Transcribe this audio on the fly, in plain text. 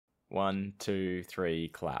1, 2, 3,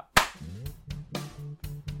 clap.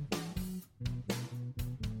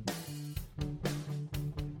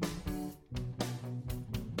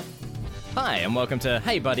 Hi, and welcome to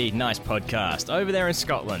Hey Buddy, Nice Podcast. Over there in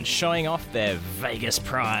Scotland, showing off their Vegas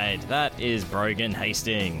pride. That is Brogan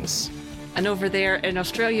Hastings. And over there in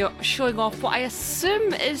Australia, showing off what I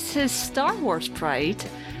assume is his Star Wars pride.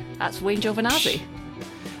 That's Wayne Giovinazzi.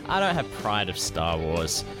 I don't have pride of Star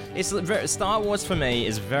Wars. Star Wars for me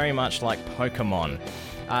is very much like Pokemon.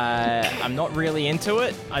 I'm not really into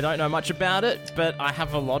it. I don't know much about it, but I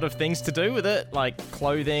have a lot of things to do with it, like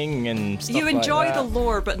clothing and stuff like that. You enjoy the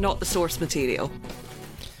lore, but not the source material.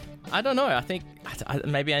 I don't know. I think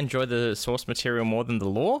maybe I enjoy the source material more than the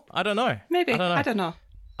lore. I don't know. Maybe. I don't know.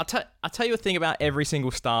 I'll tell you a thing about every single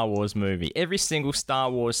Star Wars movie. Every single Star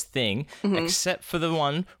Wars thing, except for the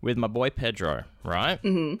one with my boy Pedro, right?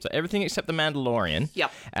 Mm-hmm. So everything except The Mandalorian.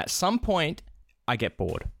 Yep. At some point, I get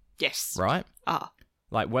bored. Yes. Right?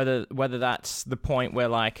 Like whether that's the point where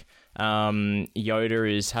like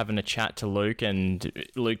Yoda is having a chat to Luke and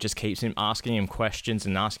Luke just keeps asking him questions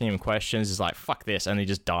is like, fuck this, and he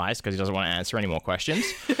just dies because he doesn't want to answer any more questions.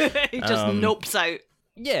 He just nopes out.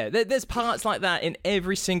 Yeah, there's parts like that in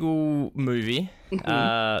every single movie,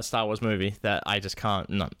 Star Wars movie, that I just can't.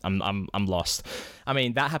 No, I'm lost. I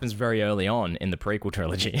mean, that happens very early on in the prequel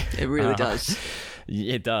trilogy. It really does.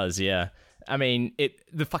 It does, yeah. I mean,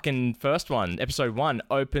 the fucking first one, episode 1,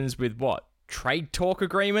 opens with what? Trade talk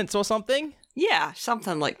agreements or something? Yeah,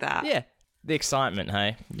 something like that. Yeah, the excitement,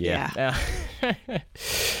 hey? Yeah.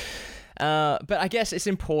 But I guess it's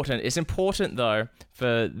important. It's important, though,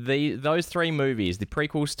 for those 3 movies, the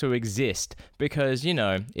prequels, to exist because, you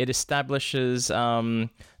know, it establishes the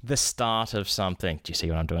start of something. Do you see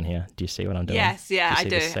what I'm doing here? Do you see what I'm doing? Yes, yeah, I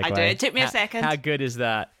do. It took me a second. How good is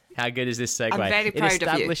that? How good is this segue? I'm very proud It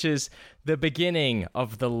establishes the beginning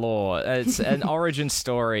of the lore. It's an origin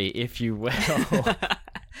story, if you will.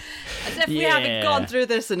 As if we haven't gone through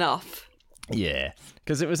this enough. Yeah,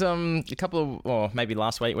 because it was a couple of, or maybe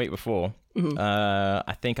last week before,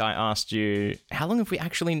 I think I asked you, how long have we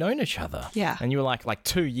actually known each other? Yeah. And you were like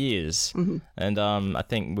 2 years. Mm-hmm. And I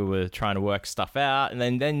think we were trying to work stuff out.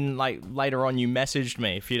 And then like later on, you messaged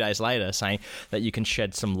me a few days later saying that you can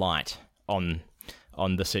shed some light on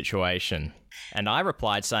the situation. And I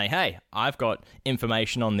replied saying, hey, I've got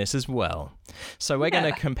information on this as well. So we're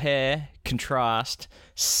going to compare, contrast,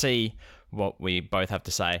 see what we both have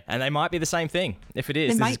to say. And they might be the same thing. If it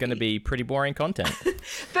is, this is going to be pretty boring content.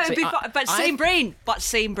 But same brain. But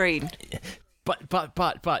same brain.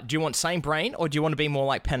 But do you want same brain, or do you want to be more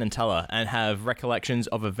like Penn and Teller and have recollections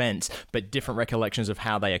of events, but different recollections of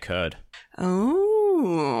how they occurred?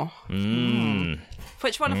 Oh.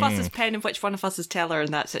 Which one of us is Penn and which one of us is Teller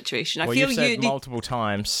in that situation? Well, you've said multiple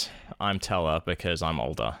times I'm Teller because I'm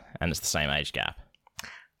older and it's the same age gap.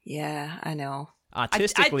 Yeah, I know.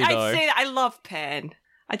 Artistically, I'd though, say that I love Penn.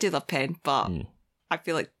 I do love Penn, but I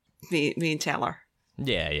feel like me and Teller.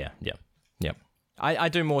 Yeah. I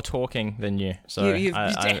do more talking than you, so you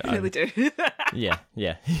definitely do. Yeah.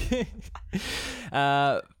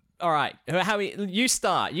 All right, Howie, you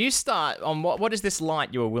start. You start on what is this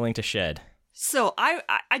light you are willing to shed? So I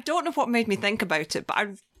don't know what made me think about it, but I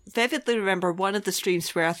vividly remember one of the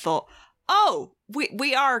streams where I thought, oh,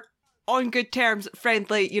 we are on good terms,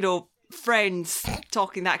 friendly, you know, friends,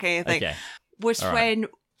 talking, that kind of thing. Okay. Was when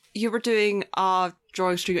you were doing a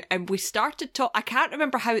drawing stream and we started I can't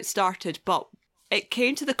remember how it started, but it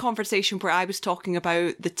came to the conversation where I was talking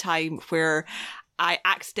about the time where I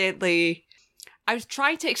was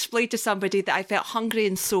trying to explain to somebody that I felt hungry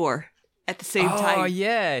and sore at the same time. Oh,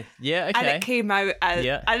 yeah, okay. And it came out as,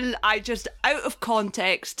 and I just, out of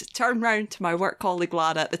context, turned round to my work colleague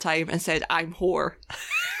Lara at the time and said, I'm whore.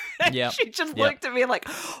 She just looked at me like,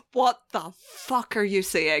 what the fuck are you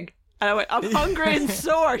saying? And I went, I'm hungry and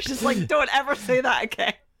sore. She's like, don't ever say that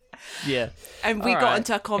again. Yeah. And we got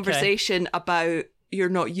into a conversation about you're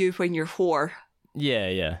not you when you're whore.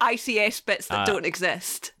 Yeah. ICS bits that don't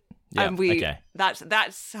exist. Yeah, and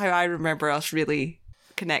that's how I remember us really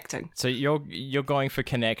connecting. So you're going for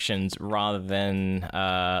connections rather than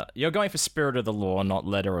you're going for spirit of the law, not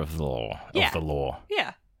letter of the law. Of the law.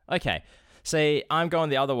 Yeah. Okay. See, I'm going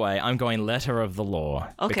the other way. I'm going letter of the law.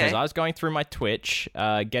 Okay. Because I was going through my Twitch,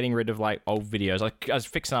 getting rid of like old videos. I was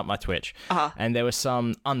fixing up my Twitch, and there were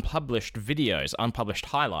some unpublished videos, unpublished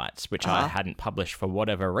highlights, which I hadn't published for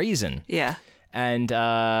whatever reason. Yeah. And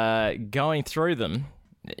going through them,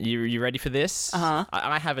 you ready for this?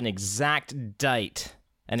 I have an exact date.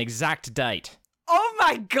 Oh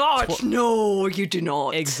my God! No, you do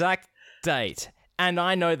not. Exact date. And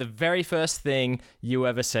I know the very first thing you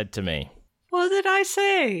ever said to me. What did I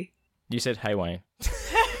say? You said, "Hey Wayne."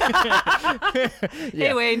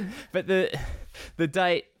 Hey Wayne. But the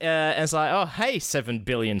date, and it's like, oh, hey, 7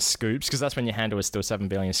 billion scoops, because that's when your handle was still 7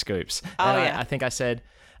 billion scoops. Oh, And yeah. I think I said,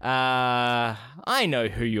 I know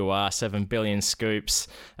who you are, 7 billion scoops.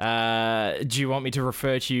 Do you want me to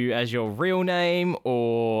refer to you as your real name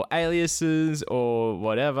or aliases or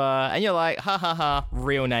whatever? And you're like, ha ha ha,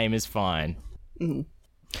 real name is fine. Mm.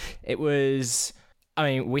 It was, I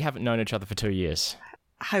mean, we haven't known each other for 2 years.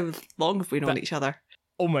 How long have we known each other?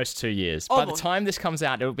 Almost 2 years. By the Almost. time this comes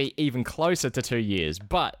out, it'll be even closer to 2 years.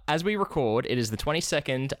 But as we record, it is the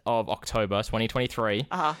 22nd of October, 2023.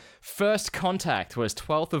 Uh-huh. First contact was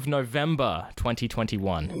 12th of November,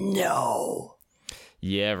 2021. No.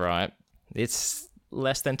 Yeah, right. It's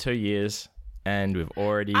less than 2 years, and we've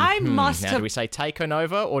already... I must now, have- do we say taken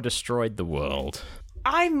over or destroyed the world?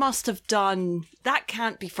 I must have done... That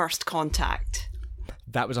can't be first contact.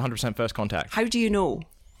 That was 100% first contact. How do you know?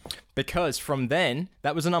 Because from then,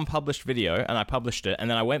 that was an unpublished video, and I published it, and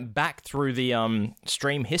then I went back through the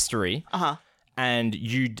stream history, Uh-huh. and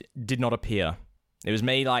you did not appear. It was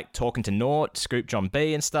me, like, talking to Nort, Scoop John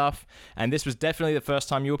B, and stuff, and this was definitely the first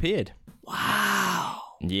time you appeared. Wow.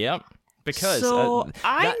 Yep. Because... So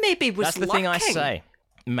I maybe was That's the thing I lurking. say.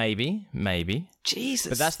 Maybe. Jesus.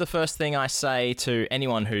 But that's the first thing I say to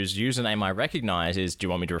anyone whose username I recognize is, do you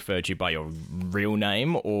want me to refer to you by your real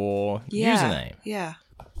name or username? Yeah.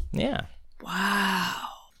 Yeah. Wow.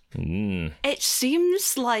 Mm. It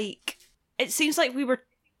seems like we were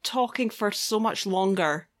talking for so much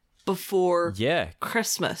longer before Yeah.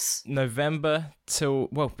 Christmas. November till,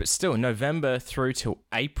 well, but still, November through till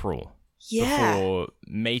April Yeah. before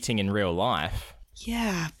meeting in real life.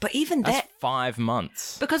 Yeah. But even That's that, 5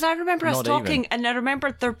 months. because I remember us Not talking, even. and I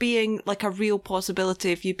remember there being like a real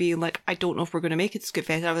possibility of you being like, I don't know if we're going to make it to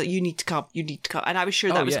Scoopfest. And I was like, you need to come. And I was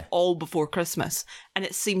sure that Oh, was yeah. all before Christmas, and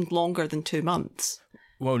it seemed longer than 2 months.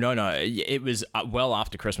 Well, no. It was well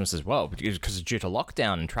after Christmas as well, because due to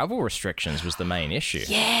lockdown and travel restrictions was the main issue.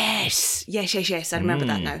 Yes. I remember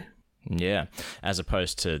that now. Yeah, as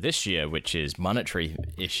opposed to this year, which is monetary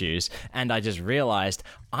issues. And I just realized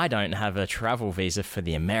I don't have a travel visa for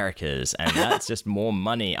the Americas, and that's just more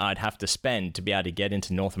money I'd have to spend to be able to get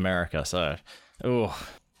into North America. So,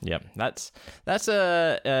 yep, that's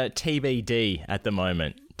a TBD at the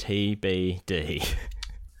moment. TBD.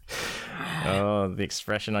 Oh, the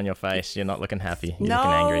expression on your face. You're not looking happy. You're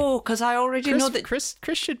looking angry. No, because I already know that Chris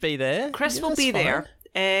should be there. Chris Yeah, will that's be fine.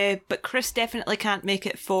 there, but Chris definitely can't make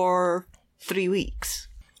it for 3 weeks.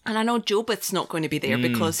 And I know Jobith's not going to be there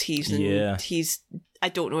because yeah. I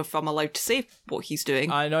don't know if I'm allowed to say what he's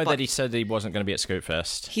doing. I know but that he said that he wasn't going to be at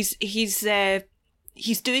Scoopfest.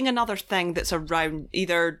 He's doing another thing that's around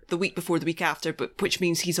either the week before, the week after, but which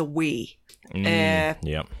means he's away.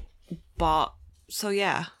 Yep. But so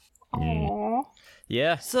yeah. Aww.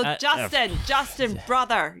 Yeah. So Justin,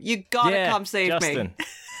 brother, you gotta come save Justin. me.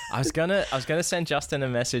 I was gonna send Justin a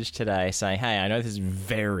message today saying, "Hey, I know this is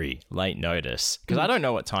very late notice because I don't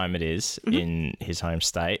know what time it is in his home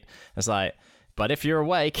state." It's like, but if you're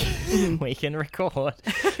awake, we can record.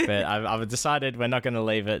 But I've decided we're not going to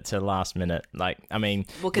leave it to last minute. Like, I mean,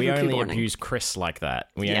 We'll give we him only pre-warning. abuse Chris like that.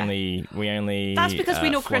 We Yeah. only. That's because we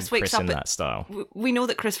know flog Chris wakes up in at that style. We know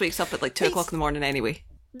that Chris wakes up at like 2 o'clock in the morning anyway.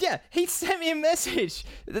 Yeah, he sent me a message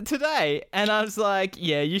today, and I was like,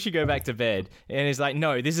 "Yeah, you should go back to bed." And he's like,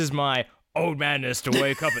 "No, this is my old madness to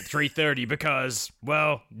wake up at 3:30 because,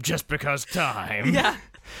 well, just because time." Yeah.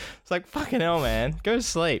 It's like, fucking hell, man, go to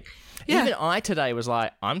sleep. Yeah. Even I today was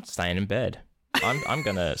like, I'm staying in bed. I'm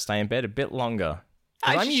gonna stay in bed a bit longer.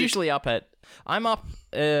 'Cause I'm usually up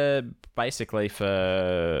basically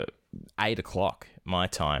for 8 o'clock my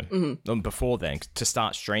time. Before then, to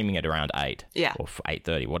start streaming at around 8. Yeah. Or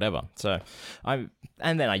 8:30, whatever. So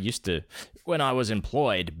and then I used to, when I was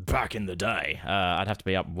employed back in the day, I'd have to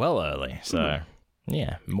be up well early. So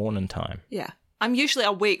yeah, morning time. Yeah. I'm usually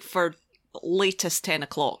awake for latest 10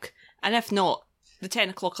 o'clock. And if not, the 10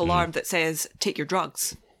 o'clock alarm that says, take your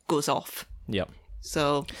drugs, goes off. Yep.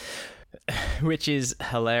 So, Which is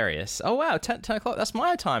hilarious. Oh, wow, 10 o'clock. That's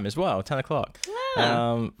my time as well, 10 o'clock.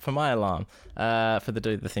 For my alarm. For the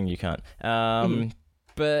do the thing you can't.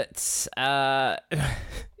 But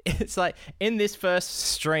it's like, in this first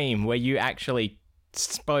stream where you actually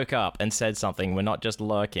spoke up and said something, we're not just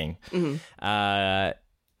lurking,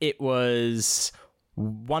 it was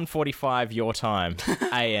 1:45 your time,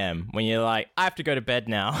 AM, when you're like, I have to go to bed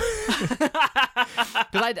now.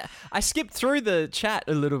 Because I skipped through the chat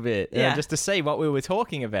a little bit just to see what we were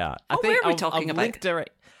talking about. What were we talking about?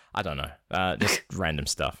 I don't know. Just random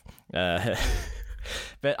stuff.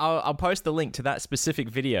 But I'll post the link to that specific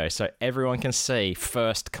video so everyone can see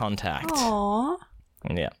first contact. Aww.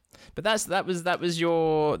 Yeah. But that was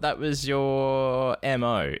your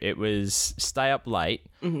MO. It was stay up late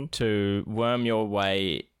to worm your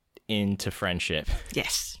way into friendship.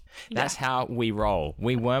 Yes. That's how we roll.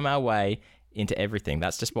 We worm our way into everything.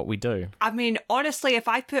 That's just what we do. I mean, honestly, if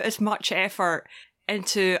I put as much effort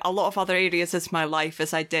into a lot of other areas of my life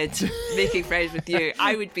as I did making friends with you,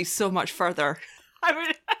 I would be so much further. I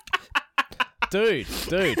would. Dude,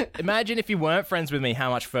 imagine if you weren't friends with me, how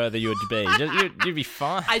much further you would be. You'd be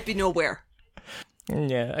fine. I'd be nowhere.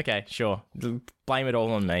 Yeah, okay, sure. Blame it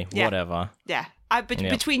all on me. Yeah. Whatever. Yeah.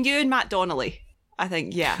 Between you and Matt Donnelly, I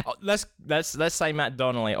think, yeah. Oh, let's say Matt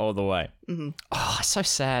Donnelly all the way. Mm-hmm. Oh, so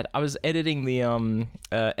sad. I was editing the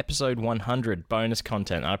episode 100 bonus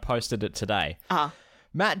content, and I posted it today. Uh-huh.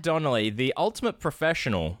 Matt Donnelly, the ultimate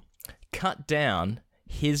professional, cut down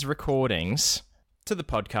his recordings to the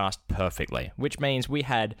podcast perfectly, which means we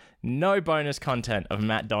had no bonus content of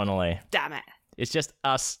Matt Donnelly. Damn it. It's just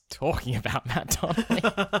us talking about Matt Donnelly.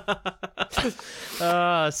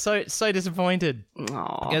 So disappointed.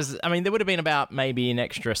 Aww. Because, I mean, there would have been about maybe an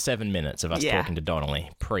extra 7 minutes of us talking to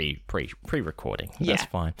Donnelly pre-recording. That's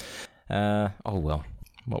fine. Oh, well.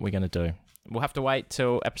 What are we going to do? We'll have to wait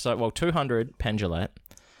till episode, 200, Penn Jillette,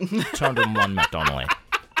 201, Matt Donnelly.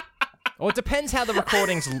 Or it depends how the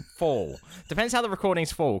recordings fall.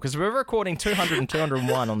 Because we're recording 200 and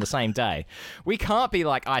 201 on the same day. We can't be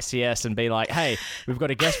like ICS and be like, hey, we've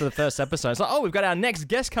got a guest for the first episode. It's like, oh, we've got our next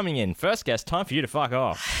guest coming in. First guest, time for you to fuck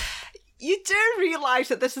off. You do realise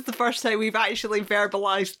that this is the first time we've actually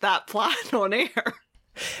verbalised that plan on air.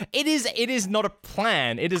 It is not a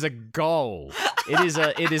plan. It is a goal. It is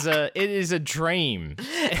a dream.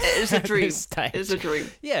 It is a dream. It is a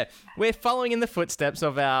dream. Yeah, we're following in the footsteps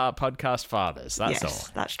of our podcast fathers. That's all.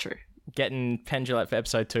 That's true. Getting Penn Jillette for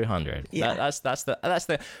episode 200. Yeah. That's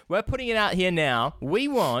the. We're putting it out here now. We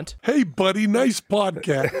want. Hey, buddy, nice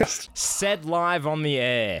podcast. Said live on the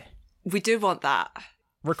air. We do want that.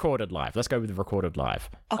 Recorded live. Let's go with recorded live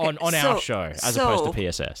Okay, on our show as opposed to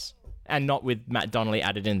PSS. And not with Matt Donnelly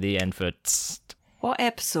added in the end for tst. What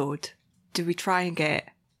episode do we try and get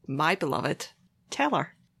my beloved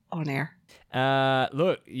Teller on air?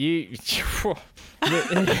 Look, you.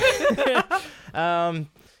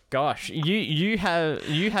 Gosh, you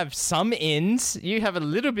have some ins. You have a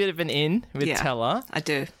little bit of an in with Teller. I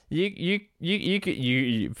do. You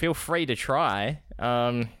feel free to try.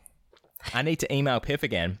 I need to email Piff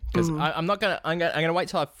again because I'm gonna wait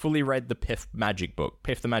till I've fully read the Piff Magic Book,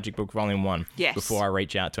 Piff the Magic Book Volume 1, before I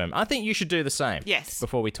reach out to him. I think you should do the same. Yes.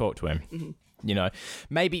 Before we talk to him. Mm-hmm. You know,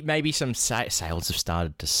 maybe some sales have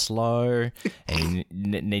started to slow and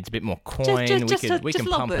needs a bit more coin. We can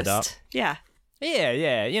pump it up. Yeah.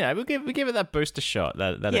 Yeah. You know, we give it that booster shot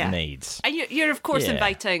that it needs. And you're of course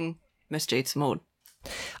inviting Miss Jade Simone.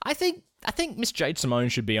 I think Miss Jade Simone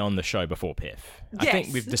should be on the show before Piff. I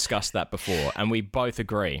think we've discussed that before, and we both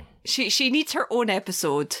agree. She needs her own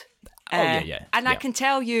episode. Yeah. And I can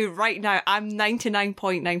tell you right now, I'm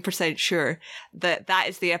 99.9% sure that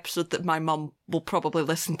is the episode that my mum will probably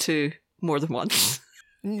listen to more than once.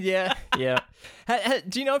 Yeah.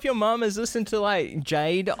 Do you know if your mum has listened to like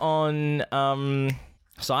Jade on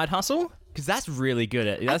Side Hustle? Because that's really good.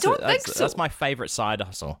 I don't think so. That's my favourite Side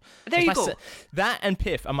Hustle. There you go. That and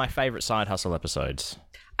Piff are my favourite Side Hustle episodes.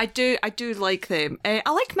 I do like them. I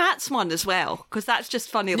like Matt's one as well because that's just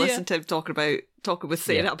funny. Listen to him talking with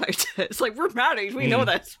Sarah about it. It's like we're married, we know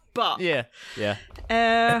this, but yeah.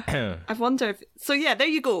 I wonder if so. Yeah, there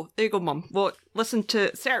you go, Mum. Well, listen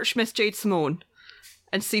to search Miss Jade Simone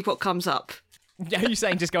and see what comes up. Are you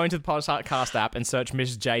saying just go into the podcast app and search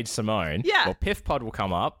Miss Jade Simone? Yeah. Well, Piff Pod will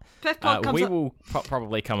come up. Piff Pod comes up. We will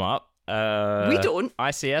probably come up. We don't.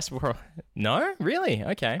 ICS will. No, really?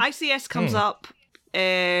 Okay. ICS comes up.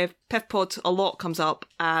 Piff Pod a lot comes up,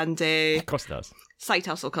 and of course it does. Side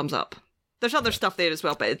Hustle comes up. There's other stuff there as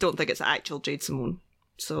well, but I don't think it's actual Jade Simone.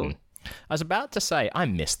 So. I was about to say I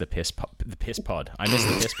miss the piss pod. I miss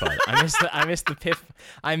the piss pod. I miss the piff.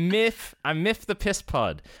 I miff the piss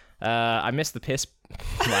pod. I miss the piss.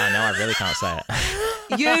 Wow, now I really can't say it.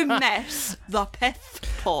 You miss the Piff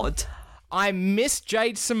Pod. I miss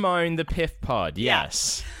Jade Simone, the Piff Pod.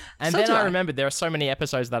 Yes, and so then I remembered there are so many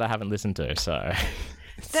episodes that I haven't listened to. So,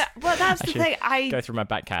 that's the thing. I go through my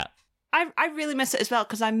back cat. I really miss it as well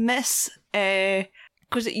because I miss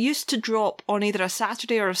because it used to drop on either a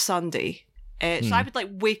Saturday or a Sunday. So I would like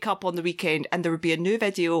wake up on the weekend and there would be a new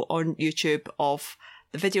video on YouTube of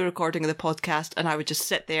the video recording of the podcast, and I would just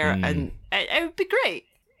sit there and it would be great.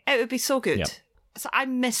 It would be so good. Yep. So I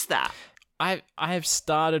miss that. I have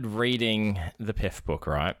started reading the Piff book,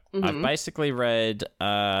 right? I've basically read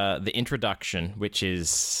the introduction, which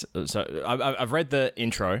is so I've read the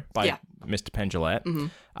intro by Mr. Pendulette.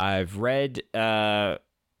 I've read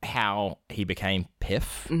how he became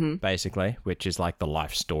Piff, basically, which is like the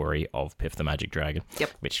life story of Piff the Magic Dragon.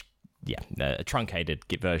 Which, a truncated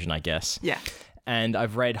version, I guess. Yeah. And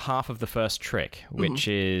I've read half of the first trick, which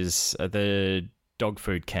is the dog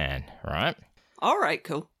food can, right? All right,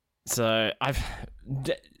 cool. So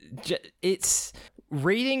it's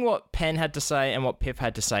reading what Penn had to say and what Piff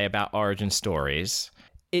had to say about origin stories.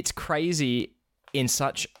 It's crazy in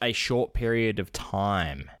such a short period of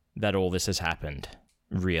time that all this has happened,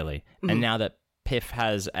 really. And now that Piff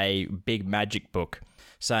has a big magic book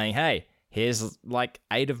saying, hey, here's like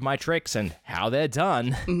 8 of my tricks and how they're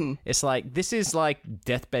done. It's like, this is like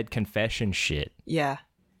deathbed confession shit. Yeah.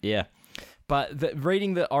 Yeah. But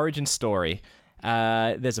reading the origin story,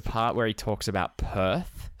 there's a part where he talks about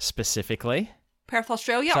Perth specifically. Perth,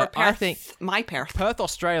 Australia, So or Perth, my Perth? Perth,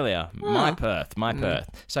 Australia. My Perth.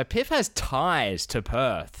 So Piff has ties to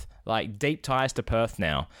Perth, like deep ties to Perth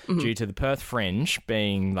now, due to the Perth Fringe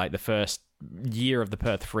being like the first year of the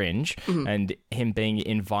Perth Fringe and him being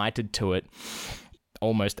invited to it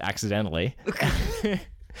almost accidentally.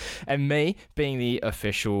 And me being the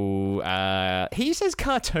official, he says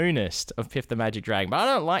cartoonist of Piff the Magic Dragon, but I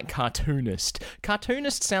don't like cartoonist.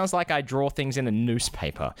 Cartoonist sounds like I draw things in a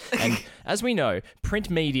newspaper. And as we know, print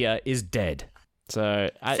media is dead. So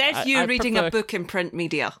Says you reading a book in print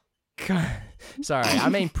media. Sorry, I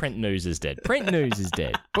mean print news is dead. Print news is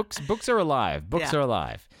dead. Books are alive. Books are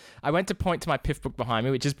alive. I went to point to my Piff book behind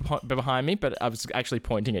me, which is behind me, but I was actually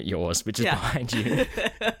pointing at yours, which is behind you.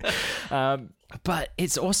 But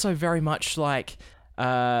it's also very much like,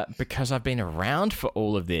 because I've been around for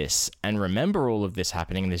all of this and remember all of this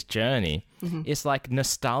happening in this journey, it's like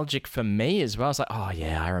nostalgic for me as well. It's like, oh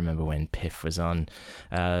yeah, I remember when Piff was on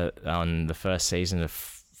the first season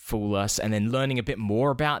of Fool Us, and then learning a bit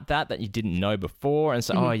more about that you didn't know before, and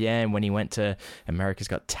so oh yeah, and when he went to America's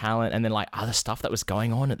Got Talent, and then like other stuff that was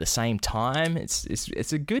going on at the same time.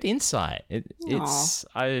 It's a good insight.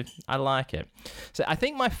 I like it. So I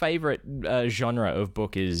think my favorite genre of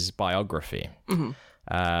book is biography,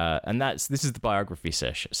 and this is the biography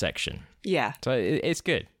section. Yeah, so it's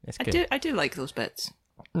good. It's good. I do like those bits.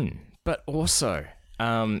 But also,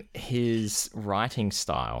 his writing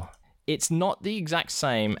style. It's not the exact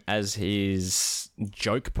same as his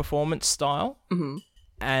joke performance style.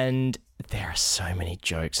 And there are so many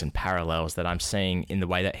jokes and parallels that I'm seeing in the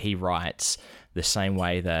way that he writes, the same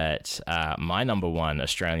way that my number one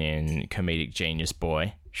Australian comedic genius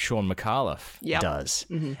boy, Sean McAuliffe, does.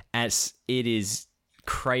 As it is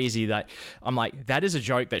crazy that I'm like, that is a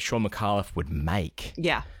joke that Sean McAuliffe would make.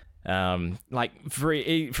 Yeah. Like, for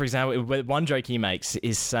example, one joke he makes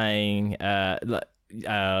is saying...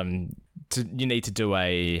 you need to do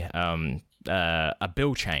a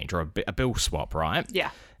bill change or a bill swap, right?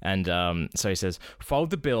 Yeah. And so he says, fold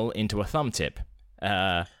the bill into a thumb tip.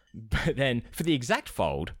 But then for the exact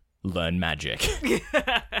fold, learn magic.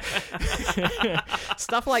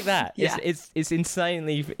 Stuff like that. Yeah. It's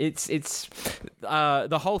insanely. It's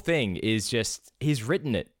the whole thing is just he's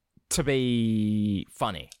written it to be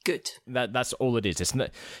funny. Good. That's all it is.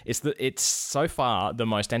 It's so far the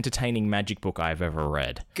most entertaining magic book I've ever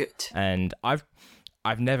read. Good. And I've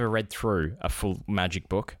never read through a full magic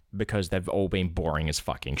book because they've all been boring as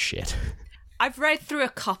fucking shit. I've read through a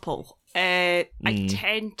couple. I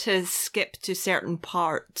tend to skip to certain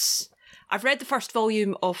parts. I've read the first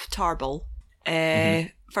volume of Tarble.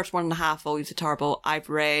 First 1.5 volumes of Tarble. I've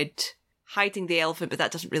read Hiding the Elephant, but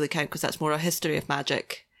that doesn't really count because that's more a history of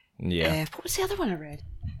magic. Yeah. What was the other one I read?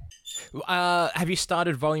 Have you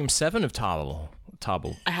started volume 7 of Tarble?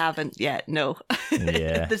 I haven't yet, no.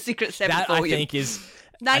 Yeah. The secret 7th that, volume. I think is...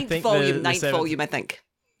 Ninth volume, I think.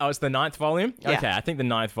 Oh, it's the 9th volume? Yeah. Okay, I think the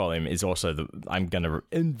 9th volume is also I'm going to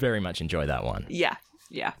very much enjoy that one. Yeah.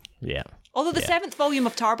 Yeah. Although the 7th volume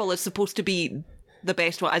of Tarble is supposed to be the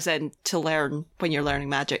best one, as in to learn when you're learning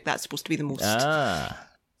magic. That's supposed to be the most... Yeah.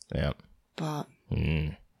 But...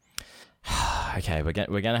 Okay,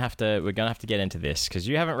 we're gonna have to get into this because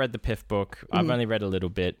you haven't read the Piff book. I've only read a little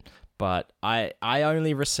bit, but I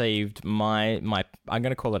only received my I'm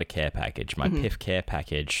gonna call it a care package, my Piff care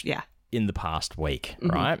package. Yeah. In the past week,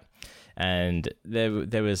 right? And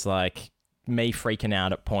there was like me freaking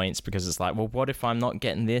out at points because it's like, well, what if I'm not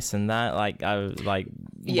getting this and that? What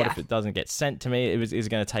if it doesn't get sent to me? Is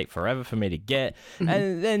going to take forever for me to get?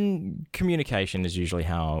 And then communication is usually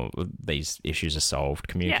how these issues are solved.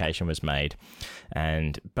 Communication was made,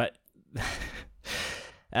 but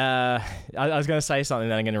I was going to say something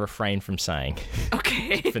that I'm going to refrain from saying.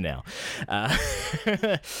 Okay. For now.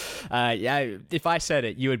 Yeah, if I said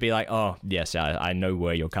it, you would be like, oh, yes, I know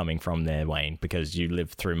where you're coming from there, Wayne, because you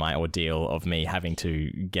lived through my ordeal of me having to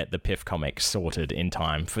get the Piff comic sorted in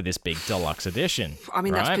time for this big deluxe edition. I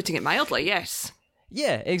mean, right? That's putting it mildly, yes.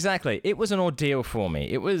 Yeah, exactly. It was an ordeal for me.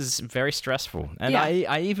 It was very stressful. And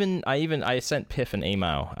I sent Piff an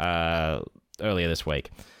email earlier this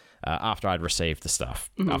week. After I'd received the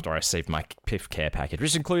stuff, after I received my Piff care package,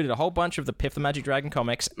 which included a whole bunch of the Piff the Magic Dragon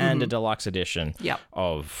comics and a deluxe edition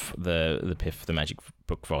of the Piff the Magic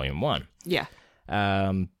Book Volume 1. Yeah.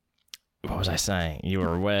 What was I saying? You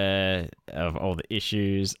were aware of all the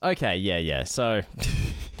issues. Okay, yeah. So,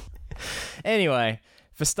 anyway,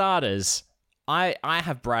 for starters, I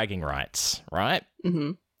have bragging rights, right?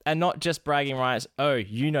 Mm-hmm. And not just bragging rights. Oh,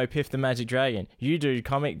 you know Piff the Magic Dragon. You do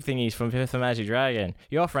comic thingies from Piff the Magic Dragon.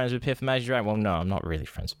 You're friends with Piff the Magic Dragon. Well, no, I'm not really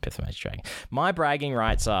friends with Piff the Magic Dragon. My bragging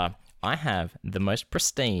rights are I have the most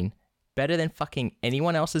pristine, better than fucking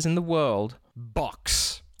anyone else's in the world,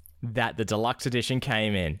 box that the deluxe edition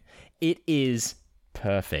came in. It is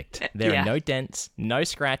perfect. There are no dents, no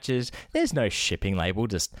scratches. There's no shipping label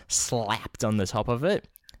just slapped on the top of it.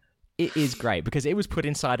 It is great because it was put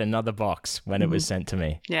inside another box when it was sent to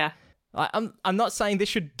me. Yeah. I'm not saying this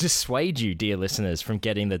should dissuade you, dear listeners, from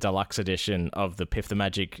getting the deluxe edition of the Piff the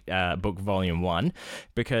Magic book Volume 1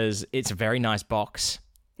 because it's a very nice box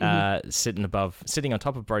sitting on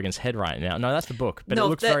top of Brogan's head right now. No, that's the book, but it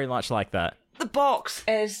looks very much like that. The box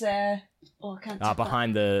is... I can't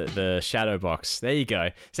behind the shadow box. There you go.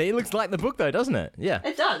 See, it looks like the book though, doesn't it? Yeah.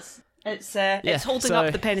 It does. It's holding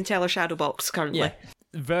up the Penn and Teller shadow box currently. Yeah.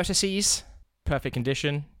 Vertices, perfect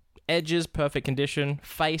condition. Edges, perfect condition.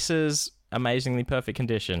 Faces, amazingly perfect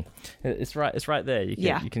condition. It's right there.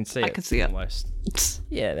 You can see it. I can see almost. it.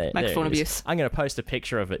 Yeah, Microphone abuse. I'm going to post a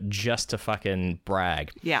picture of it just to fucking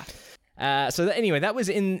brag. Yeah. Anyway, that was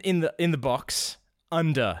in the box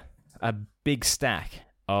under a big stack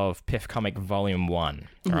of Piff Comic Volume 1,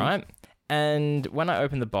 right? And when I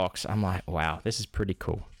opened the box, I'm like, wow, this is pretty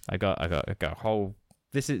cool. I got a whole...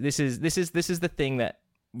 This is the thing that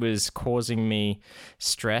was causing me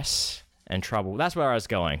stress and trouble. That's where I was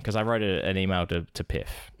going because I wrote an email to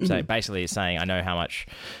Piff. So basically it's saying I know how much,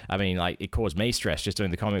 it caused me stress just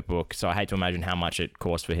doing the comic book. So I hate to imagine how much it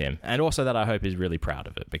caused for him. And also that I hope he's really proud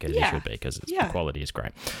of it because he should be because the quality is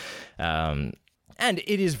great. And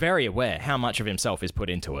it is very aware how much of himself is put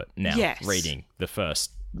into it now, reading the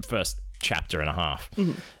first chapter and a half.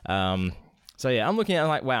 So yeah, I'm looking at it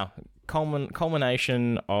like, wow,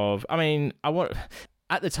 culmination of,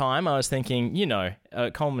 at the time, I was thinking,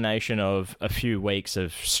 a culmination of a few weeks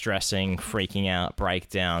of stressing, freaking out,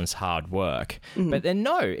 breakdowns, hard work. But then,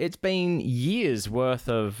 no, it's been years worth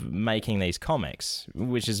of making these comics,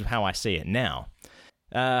 which is how I see it now.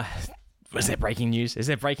 Was there breaking news? Is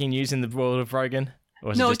there breaking news in the world of Brogan? Or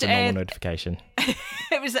was it just a normal notification?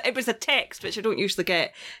 It was a text, which I don't usually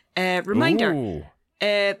get. Reminder.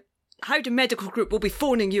 Howdy Medical Group will be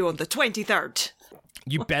phoning you on the 23rd.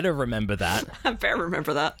 You better remember that. I better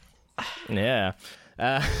remember that. Yeah.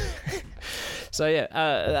 That's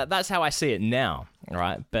how I see it now,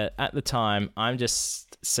 right? But at the time, I'm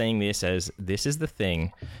just seeing this as this is the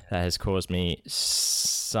thing that has caused me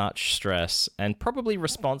such stress and probably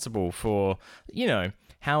responsible for,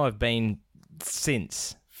 how I've been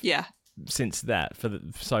since that for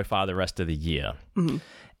so far the rest of the year.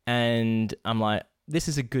 And I'm like, this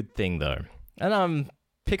is a good thing though. And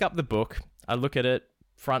pick up the book, I look at it,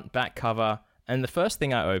 front, back cover, and the first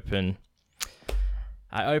thing I open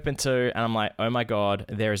to, and I'm like, oh my God,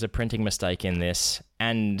 there is a printing mistake in this,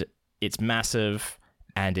 and it's massive,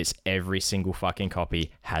 and it's every single fucking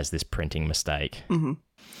copy has this printing mistake.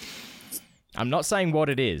 I'm not saying what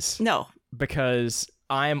it is. No. Because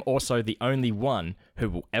I am also the only one who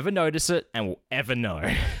will ever notice it and will ever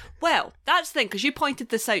know. Well, that's the thing, because you pointed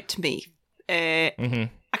this out to me. I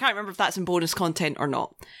can't remember if that's in bonus content or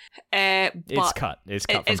not. It's cut. It's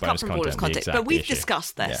cut from bonus content. But we've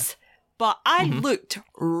discussed this. Yeah. But I looked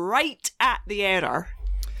right at the error.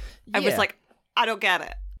 I was like, I don't get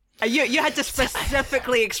it. You had to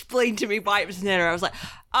specifically explain to me why it was an error. I was like,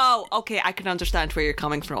 oh, okay, I can understand where you're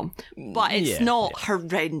coming from. But it's not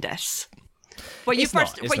horrendous. When you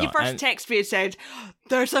first texted me and said,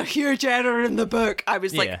 there's a huge error in the book, I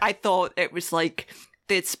was like, I thought it was like...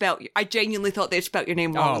 I genuinely thought they'd spelt your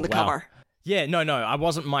name wrong on the cover. Yeah, no, I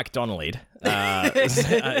wasn't Mike Donnelly. I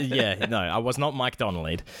was not Mike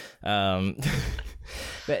Donnelly. But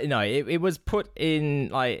no, it was put in,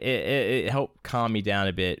 like, it helped calm me down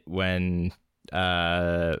a bit when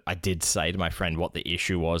I did say to my friend what the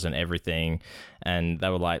issue was and everything, and they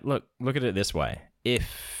were like, look at it this way.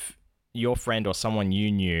 If your friend or someone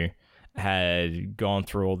you knew had gone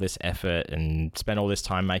through all this effort and spent all this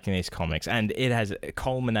time making these comics, and it has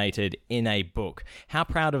culminated in a book, how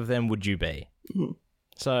proud of them would you be? Mm-hmm.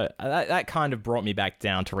 So that kind of brought me back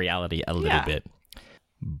down to reality a little bit.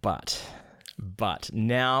 But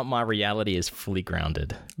now my reality is fully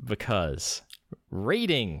grounded because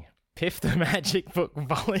reading Piff the Magic Book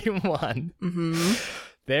Volume 1,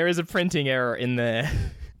 there is a printing error in there.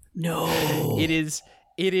 No. It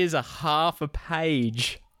is a half a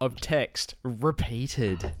page of text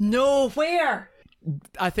repeated. No, where?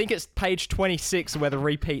 I think it's page 26 where the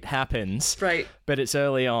repeat happens. Right. But it's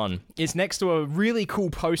early on. It's next to a really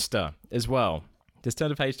cool poster as well. Just turn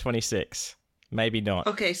to page 26. Maybe not.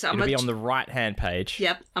 Okay, so it'll be on the right-hand page.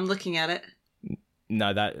 Yep, I'm looking at it.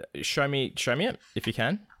 No, show me it if you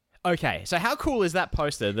can. Okay, so how cool is that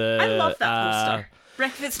poster? I love that poster.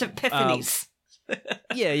 Breakfast Epiphanies.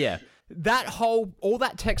 Yeah. All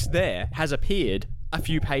that text there has appeared a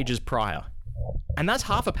few pages prior. And that's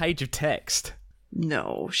half a page of text.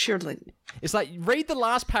 No, surely. It's like, read the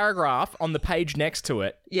last paragraph on the page next to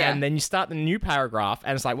it, and then you start the new paragraph,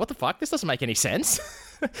 and it's like, what the fuck? This doesn't make any sense.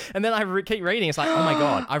 And then I keep reading. It's like, oh my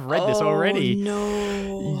god, I've read this already.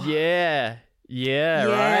 No. Yeah, right?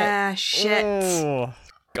 Yeah, shit. Oh,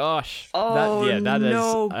 gosh. Oh, that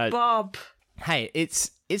no, is, Bob. Hey,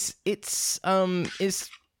 it's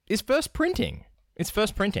first printing. It's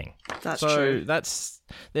first printing. That's so true.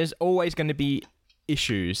 There's always going to be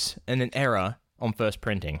issues and an error on first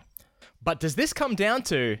printing. But does this count down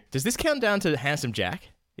to Handsome Jack?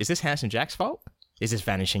 Is this Handsome Jack's fault? Is this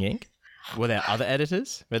Vanishing Ink? Were there other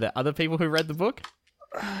editors? Were there other people who read the book?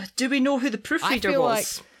 Do we know who the proofreader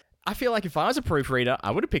was? I feel like if I was a proofreader,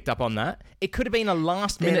 I would have picked up on that. It could have been a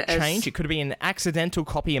last-minute change. It could have been an accidental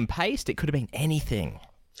copy and paste. It could have been anything.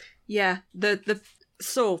 Yeah, the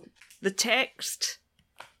text.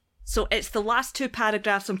 So it's the last two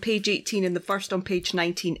paragraphs on page 18 and the first on page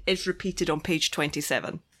 19 is repeated on page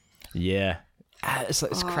 27. Yeah. It's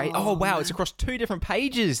crazy. Oh, wow. It's across two different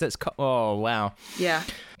pages. Oh, wow. Yeah.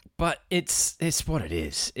 But it's what it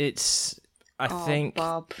is. I think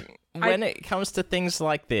Bob. when it comes to things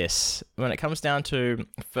like this, when it comes down to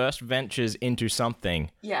first ventures into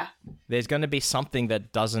something, there's going to be something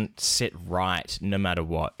that doesn't sit right no matter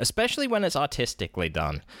what, especially when it's artistically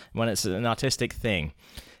done, when it's an artistic thing.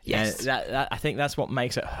 Yes. And that I think that's what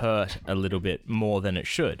makes it hurt a little bit more than it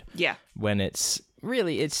should. Yeah. When it's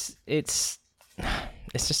really, it's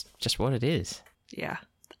just what it is. Yeah.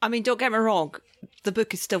 I mean, don't get me wrong. The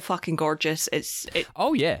book is still fucking gorgeous.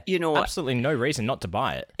 Oh, yeah. You know, absolutely no reason not to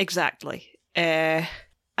buy it. Exactly. And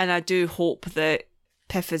I do hope that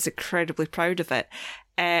Piff is incredibly proud of it.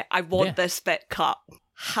 I want this bit cut.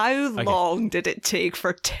 How long did it take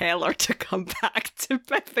for Teller to come back to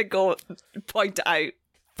Piff and point it out?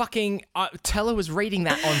 Fucking Teller was reading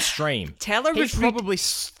that on stream. Teller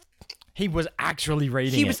was he was actually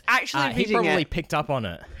reading it. He was actually reading it. He probably picked up on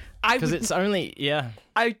it. Because it's only,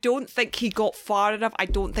 I don't think he got far enough. I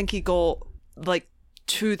don't think he got,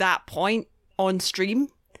 to that point on stream.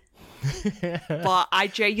 But I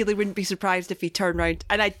genuinely wouldn't be surprised if he turned around.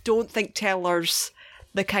 And I don't think Teller's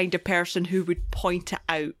the kind of person who would point it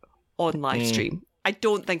out on live stream. I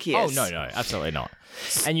don't think he is. Oh, no, absolutely not.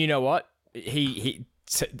 And you know what? He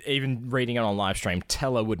even reading it on live stream,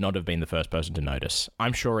 Teller would not have been the first person to notice.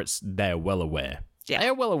 I'm sure they're well aware. Yeah.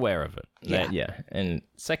 They're well aware of it. Yeah. And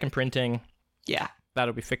second printing,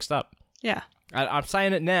 that'll be fixed up. Yeah. I'm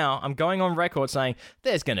saying it now. I'm going on record saying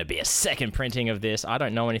there's going to be a second printing of this. I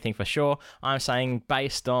don't know anything for sure. I'm saying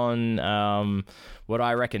based on what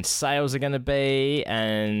I reckon sales are going to be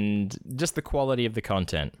and just the quality of the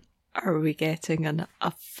content. Are we getting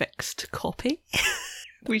a fixed copy?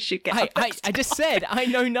 We should get I just said I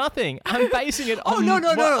know nothing. I'm basing it on what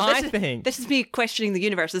I think. This is me questioning the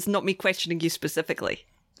universe. This is not me questioning you specifically.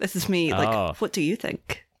 This is me what do you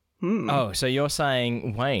think? Oh, so you're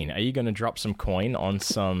saying, Wayne, are you going to drop some coin on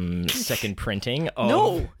some second printing of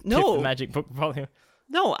no. the Magic Book Volume?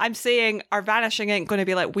 No, I'm saying our Vanishing Ink going to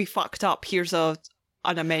be like, we fucked up, here's an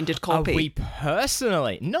amended copy. Are we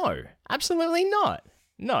personally? No, absolutely not.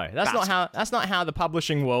 No, that's not how the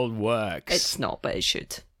publishing world works. It's not, but it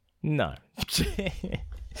should. No.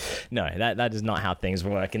 No, that is not how things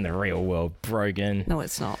work in the real world, Brogan. No,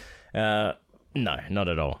 it's not. No, not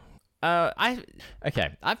at all. I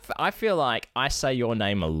feel like I say your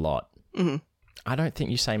name a lot. Mm-hmm. I don't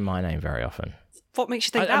think you say my name very often. What makes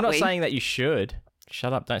you think that I'm not way? saying that you should.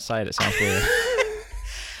 Shut up, don't say it. It sounds weird.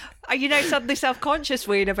 Are you now suddenly self-conscious,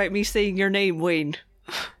 Wayne, about me saying your name, Wayne?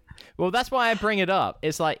 Well, that's why I bring it up.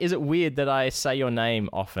 It's like, is it weird that I say your name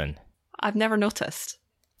often? I've never noticed.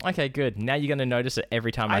 Okay, good. Now you're going to notice it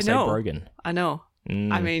every time I say know. Brogan. I know.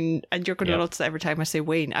 I mean, and you're going to notice it every time I say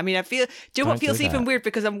Wayne. I mean, I feel. Do you know what feels even weird?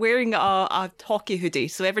 Because I'm wearing a hockey hoodie,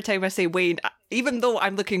 so every time I say Wayne, even though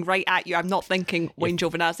I'm looking right at you, I'm not thinking Wayne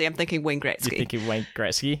Giovinazzi. I'm thinking Wayne Gretzky. You're thinking Wayne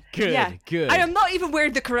Gretzky? Good, yeah, good. I am not even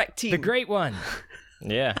wearing the correct team. The great one.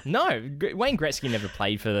 Yeah. No, Wayne Gretzky never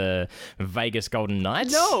played for the Vegas Golden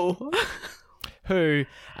Knights. No. Who,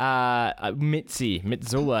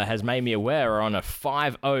 Mitsula has made me aware are on a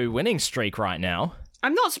 5-0 winning streak right now.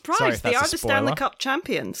 I'm not Sorry surprised. if They that's are a the spoiler. Stanley Cup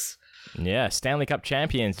champions. Yeah, Stanley Cup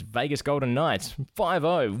champions, Vegas Golden Knights,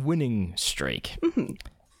 5-0 winning streak.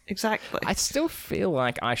 Exactly. I still feel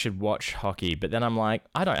like I should watch hockey, but then I'm like,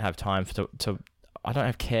 I don't have time I don't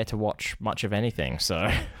have care to watch much of anything, so...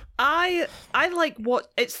 I like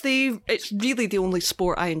what it's really the only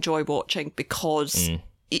sport I enjoy watching because,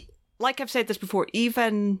 like I've said this before,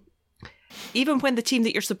 even when the team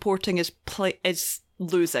that you're supporting is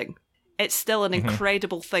losing, it's still an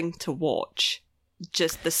incredible thing to watch.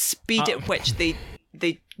 Just the speed at which they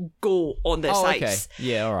go on this ice. Okay.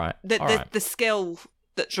 Yeah, all right. The skill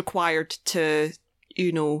that's required to,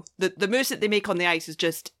 the moves that they make on the ice is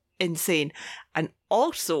just insane. And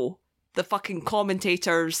also the fucking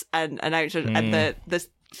commentators and announcers and the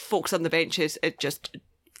folks on the benches, it's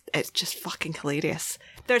just fucking hilarious.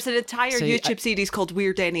 There's an entire YouTube series called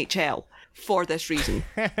Weird NHL for this reason.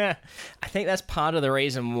 I think that's part of the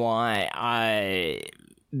reason why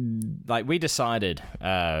we decided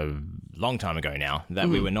a long time ago now that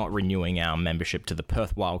we were not renewing our membership to the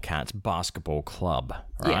Perth Wildcats Basketball Club,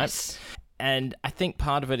 right? Yes. And I think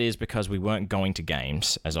part of it is because we weren't going to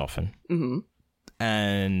games as often,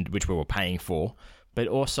 and which we were paying for, but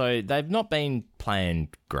also they've not been playing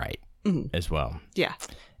great as well. Yeah.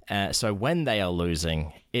 So when they are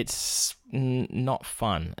losing, it's not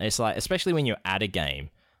fun. It's like, especially when you're at a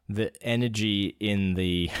game, the energy in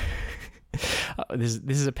the... this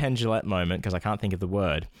is a Penn Jillette moment because I can't think of the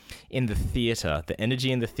word. In the theatre, the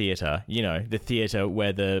energy in the theatre, the theatre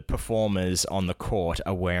where the performers on the court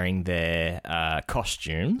are wearing their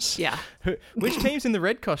costumes. Yeah. Which team's in the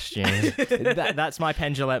red costume? That's my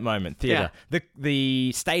Penn Jillette moment. Theatre. Yeah.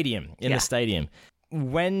 The stadium, in the stadium.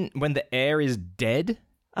 When the air is dead,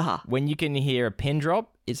 when you can hear a pin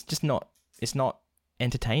drop, it's not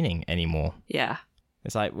entertaining anymore. Yeah.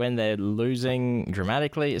 It's like when they're losing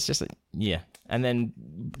dramatically, it's just, And then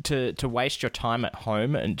to waste your time at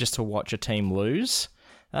home and just to watch a team lose,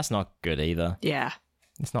 that's not good either. Yeah.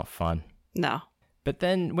 It's not fun. No. But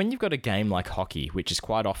then when you've got a game like hockey, which is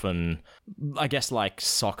quite often, I guess, like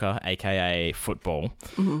soccer, aka football,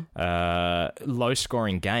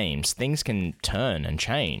 low-scoring games, things can turn and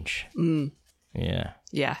change. Yeah.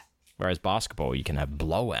 Yeah. Whereas basketball, you can have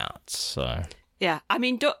blowouts, so... Yeah, I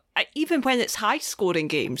mean, even when it's high-scoring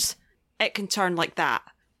games, it can turn like that.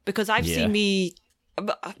 Because I've seen due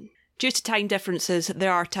to time differences,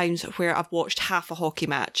 there are times where I've watched half a hockey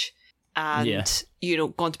match and,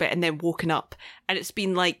 gone to bed and then woken up. And it's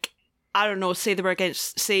been like, I don't know, say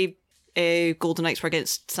Golden Knights were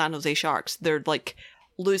against San Jose Sharks. They're like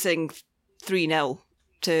losing 3-0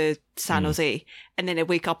 to San Jose. And then I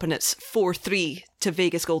wake up and it's 4-3 to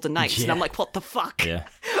Vegas Golden Knights. Yeah. And I'm like, what the fuck? Yeah.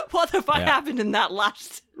 What have I happened in that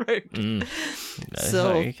last round?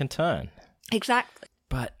 So you can turn. Exactly.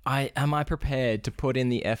 But am I prepared to put in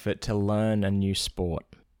the effort to learn a new sport?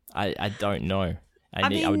 I don't know.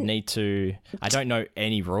 I would need to. I don't know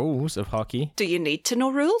any rules of hockey. Do you need to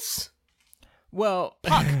know rules? Well,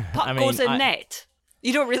 Puck goes in net.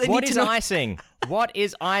 You don't really what need is to know. icing? What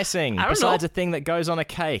is icing I don't besides know. a thing that goes on a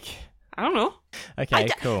cake? I don't know. Okay,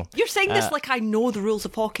 cool. You're saying this like I know the rules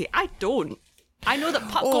of hockey. I don't. I know that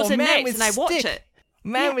puck goes in net and I watch it.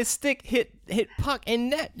 Man with stick hit puck in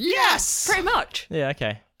net. Yes! Pretty much. Yeah,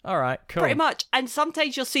 okay. All right, cool. Pretty much. And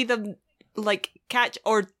sometimes you'll see them like catch,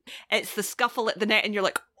 or it's the scuffle at the net and you're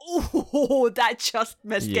like, oh, that just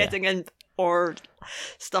missed getting in, or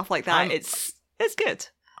stuff like that. It's good.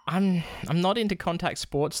 I'm not into contact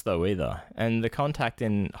sports though either. And the contact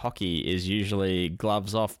in hockey is usually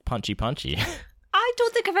gloves off, punchy. I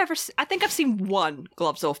don't think I think I've seen one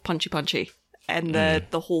gloves off, punchy, and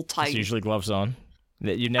the whole time. It's usually gloves on.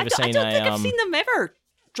 You've never I seen don't think I've seen them ever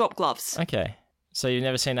drop gloves. Okay. So you've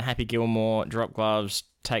never seen a Happy Gilmore drop gloves,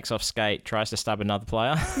 takes off skate, tries to stab another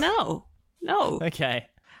player? No. Okay.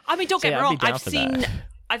 I mean, don't get me I'd wrong. be down for that.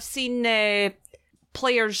 I've seen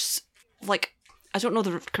players, like, I don't know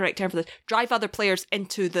the correct term for this, drive other players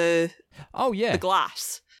into the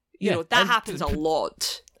glass. You know, that happens a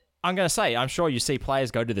lot. I'm going to say, I'm sure you see players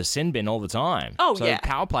go to the sin bin all the time. Oh, so yeah.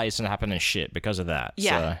 Power plays can happen and shit because of that.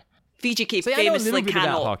 Yeah. VGK See, I know a famously little bit about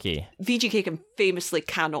cannot. hockey. VGK famously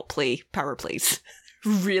cannot play power plays.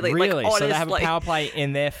 Really, Really? Like, So they have a honestly. power play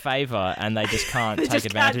in their favour and they just can't They take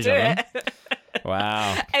just can't advantage do of them? it.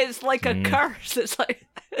 Wow. It's like a curse. It's like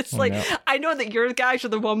no. I know that your guys are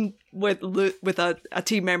the one with a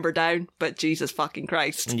team member down, but Jesus fucking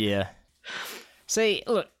Christ. Yeah. See,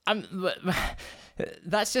 look,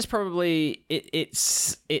 that's just probably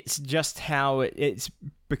it's just how it's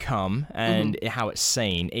become and how it's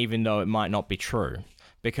seen, even though it might not be true,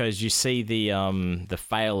 because you see the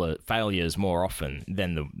failures more often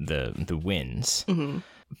than the wins. Mm-hmm.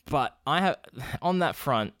 But I have on that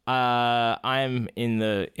front, I'm in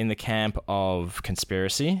the camp of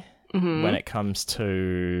conspiracy. When it comes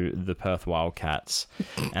to the Perth Wildcats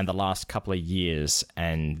and the last couple of years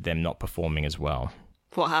and them not performing as well.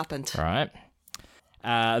 What happened? Right.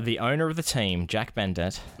 The owner of the team, Jack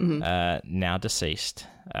Bendett, now deceased,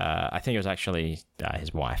 I think it was actually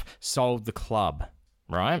his wife, sold the club,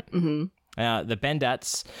 right? Mm-hmm. The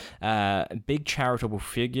Bendetts, big charitable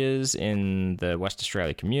figures in the West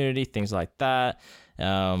Australia community, things like that.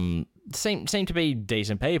 Seem to be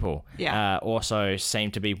decent people. Yeah. Also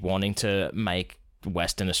seem to be wanting to make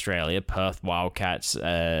Western Australia, Perth Wildcats,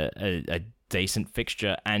 a decent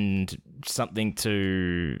fixture and something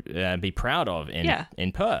to be proud of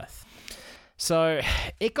in Perth. So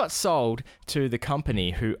it got sold to the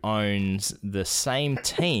company who owns the same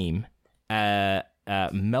team,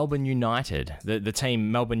 Melbourne United, the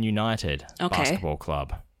team Melbourne United Basketball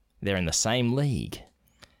Club. They're in the same league,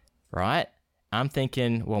 right? I'm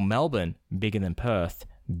thinking, well, Melbourne, bigger than Perth,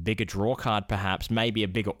 bigger draw card perhaps, maybe a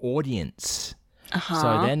bigger audience.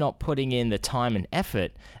 So they're not putting in the time and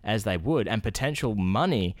effort as they would, and potential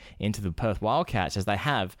money into the Perth Wildcats as they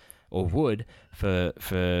have or would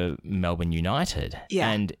for Melbourne United. Yeah.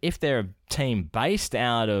 And if they're a team based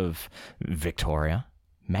out of Victoria,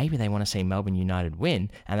 maybe they want to see Melbourne United win,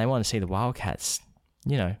 and they want to see the Wildcats,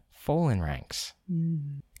 fall in ranks.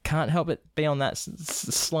 Can't help but be on that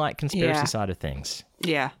slight conspiracy side of things.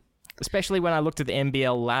 Yeah. Especially when I looked at the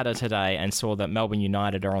NBL ladder today and saw that Melbourne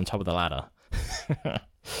United are on top of the ladder.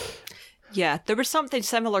 Yeah, there was something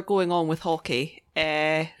similar going on with hockey,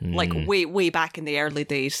 like way back in the early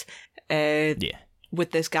days,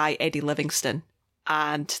 with this guy, Eddie Livingston,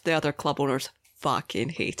 and the other club owners fucking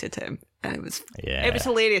hated him. And it was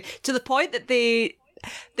hilarious, to the point that they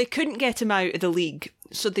couldn't get him out of the league,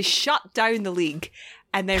 so they shut down the league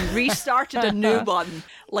and then restarted a new one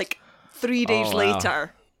like 3 days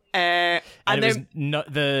later. And it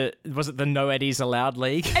then was it the No Eddies Allowed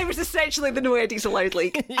League? it was essentially the No Eddies Allowed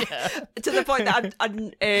League. To the point that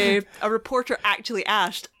a reporter actually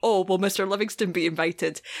asked, "Oh, will Mr. Livingston be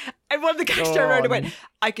invited?" And one of the guys turned around and went,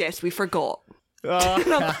 "I guess we forgot."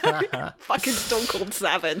 Fucking Stone Cold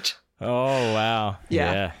Savage. Oh wow!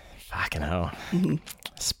 Yeah. Fucking hell.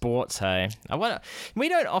 Sports, hey. We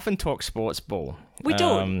don't often talk sports ball. We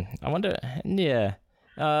don't. I wonder. Yeah.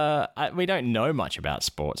 We don't know much about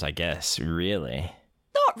sports, I guess. Really.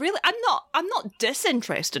 Not really. I'm not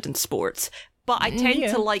disinterested in sports, but I tend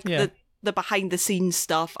to like the behind the scenes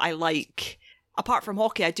stuff. I like, apart from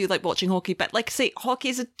hockey, I do like watching hockey. But like I say, hockey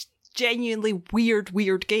is a genuinely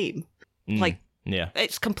weird game.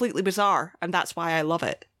 It's completely bizarre, and that's why I love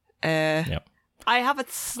it. I have a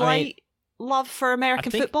slight love for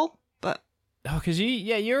American football, but because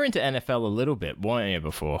you're into NFL a little bit, weren't you,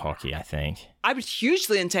 before hockey? I think I was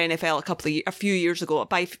hugely into NFL a few years ago,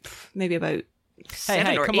 maybe about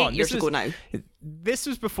 7 or 8 years ago now. This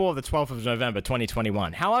was before the 12th of November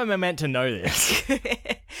 2021. How am I meant to know this?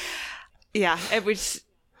 Yeah, it was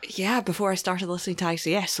before I started listening to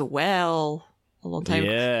ICS, so a long time.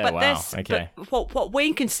 Yeah, but wow. Okay. But what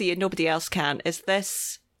Wayne can see and nobody else can is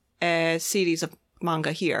this series of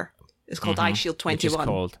manga here. It's called Eye Shield 21. Which is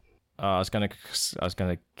called. I was gonna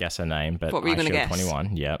guess a name, but what were you gonna guess?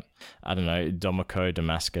 21. Yep. I don't know. Domoko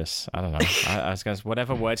Damascus. I don't know. I was gonna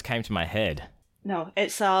whatever words came to my head. No,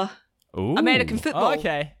 it's Ooh. American football. Oh,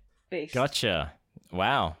 okay. Based. Gotcha.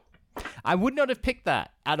 Wow. I would not have picked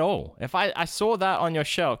that at all. If I saw that on your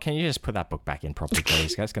shelf, can you just put that book back in properly,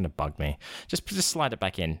 please? That's going to bug me. Just slide it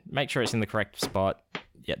back in. Make sure it's in the correct spot.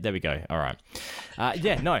 Yeah, there we go. All right.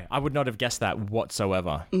 No, I would not have guessed that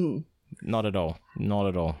whatsoever. Not at all. Not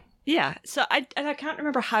at all. Yeah. So I can't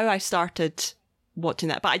remember how I started watching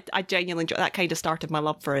that, but I genuinely enjoy that. Kind of started my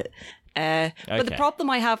love for it. But the problem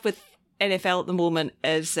I have with NFL at the moment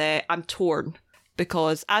is I'm torn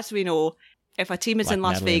because, as we know, if a team is in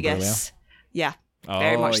Las Vegas,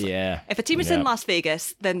 very much so. Yeah. If a team is in Las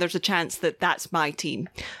Vegas, then there's a chance that that's my team.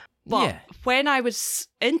 But when I was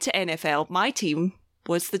into NFL, my team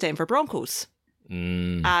was the Denver Broncos.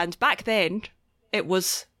 And back then, it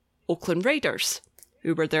was Oakland Raiders,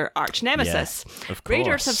 who were their arch nemesis. Yeah, of Raiders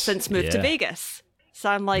course. have since moved to Yeah. Vegas. So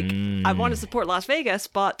I'm like, I want to support Las Vegas,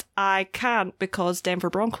 but I can't because Denver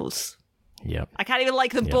Broncos. Yep. I can't even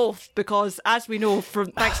like them both because, as we know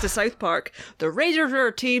from thanks to South Park, the Raiders are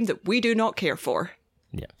a team that we do not care for.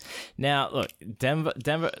 Yeah. Now, look, Denver.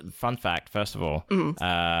 Fun fact, first of all,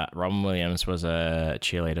 Robin Williams was a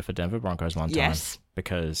cheerleader for Denver Broncos one time. Yes.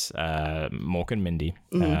 Because Mork and Mindy,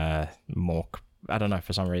 Mork. I don't know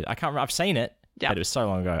for some reason. I can't remember. I've seen it, but it was so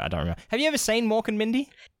long ago. I don't remember. Have you ever seen Mork and Mindy?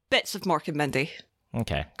 Bits of Mork and Mindy.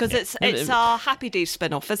 Okay. Because it's a Happy Days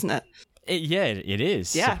spin-off, isn't it? It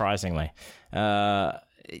is. Yeah. Surprisingly. But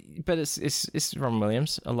it's Robin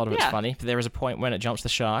Williams. A lot of it's funny. But there is a point when it jumps the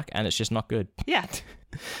shark, and it's just not good. Yeah.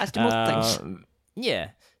 As do most things. Yeah.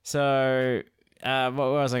 So, what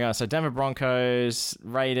was I going to say? Denver Broncos,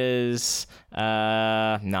 Raiders.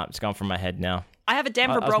 No, it's gone from my head now. I have a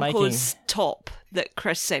Denver I was Broncos top that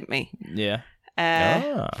Chris sent me, Yeah.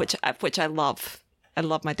 which I love. I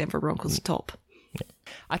love my Denver Broncos top.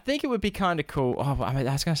 I think it would be kind of cool. Oh, I mean,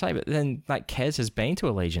 I was going to say, but then like Kez has been to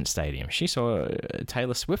Allegiant Stadium. She saw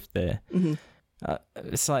Taylor Swift there. Mm-hmm.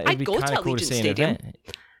 It's like it'd I'd be go kind to of cool to Allegiant see an Stadium. event.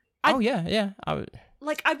 Oh yeah. I would.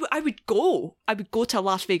 Like I would go to a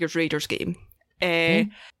Las Vegas Raiders game.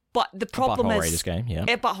 But the problem Butthole is Raiders game. Yeah.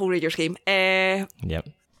 Butthole Raiders game. Yep.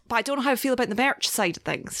 But I don't know how I feel about the merch side of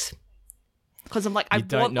things. Because I'm like, I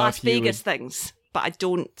don't want know Las if you Vegas things, but I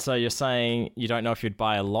don't. So you're saying you don't know if you'd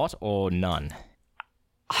buy a lot or none?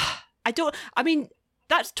 I mean,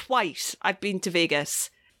 that's twice I've been to Vegas.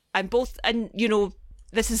 And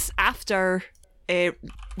this is after the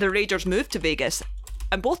Raiders moved to Vegas.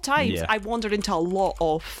 And both times I wandered into a lot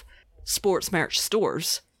of sports merch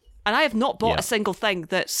stores. And I have not bought a single thing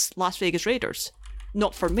that's Las Vegas Raiders.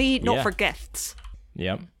 Not for me, not for gifts.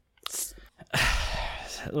 Yep.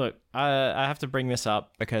 Look, I have to bring this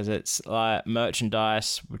up because it's like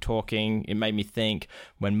merchandise. We're talking. It made me think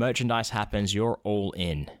when merchandise happens, you're all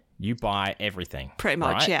in. You buy everything. Pretty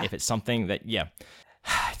much, right? yeah. If it's something that,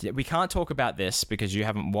 we can't talk about this because you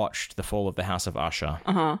haven't watched The Fall of the House of Usher.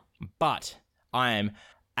 Uh-huh. But I am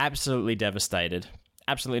absolutely devastated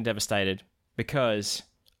because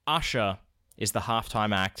Usher is the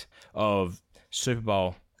halftime act of Super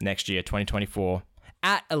Bowl next year, 2024,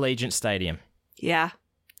 at Allegiant Stadium. Yeah.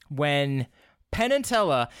 When Penn and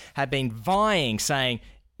Teller had been vying, saying,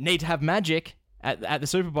 need to have Magic at the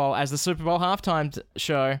Super Bowl as the Super Bowl halftime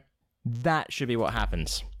show, that should be what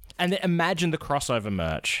happens. And then imagine the crossover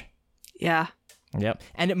merch. Yeah. Yep.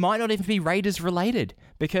 And it might not even be Raiders related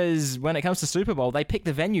because when it comes to Super Bowl, they pick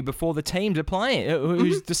the venue before the teams are playing,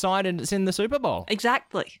 who's decided it's in the Super Bowl.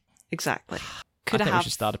 Exactly. I think we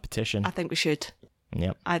should start a petition. I think we should.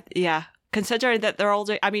 Yep. Considering that they're all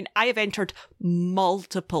doing, I mean, I have entered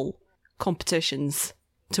multiple competitions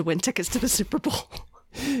to win tickets to the Super Bowl.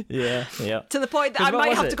 Yeah. To the point that I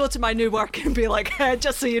might have to go to my new work and be like,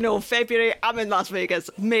 just so you know, February, I'm in Las Vegas.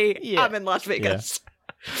 May, I'm in Las Vegas.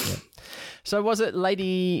 Yeah. So was it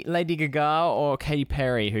Lady Gaga or Katy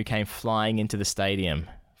Perry who came flying into the stadium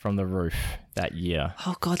from the roof that year?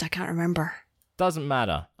 Oh, God, I can't remember. Doesn't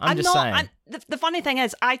matter. I'm just saying. The funny thing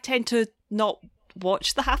is, I tend to not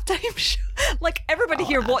watch the halftime show. Like, everybody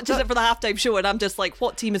here watches it for the halftime show, and I'm just like,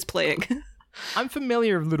 what team is playing? I'm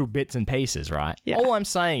familiar with little bits and pieces, right? Yeah. All I'm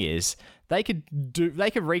saying is they could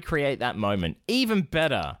recreate that moment even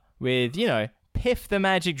better with, Piff the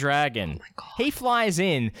Magic Dragon. Oh my God. He flies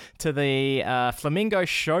in to the Flamingo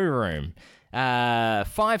showroom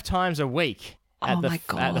 5 times a week at the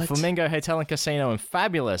Flamingo Hotel and Casino in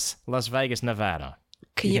fabulous Las Vegas, Nevada.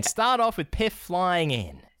 You can start off with Piff flying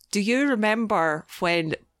in. Do you remember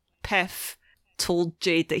when Piff told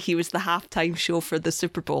Jade that he was the halftime show for the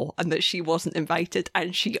Super Bowl and that she wasn't invited,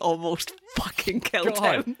 and she almost fucking killed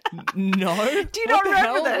him? No. Do you not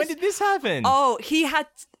remember this? When did this happen? Oh,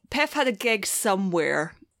 Piff had a gig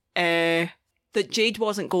somewhere that Jade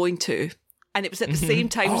wasn't going to, and it was at the same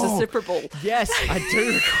time as the Super Bowl. Yes, I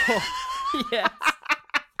do recall. Yes.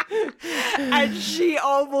 And she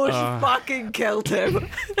almost fucking killed him.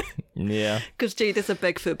 Yeah. Because Jade is a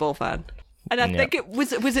big football fan. And I think it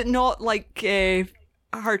was it not like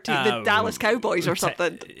her team, the Dallas Cowboys or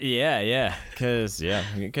something? Yeah. Because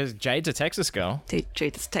Jade's a Texas girl.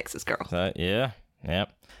 Jade is a Texas girl. So, yeah.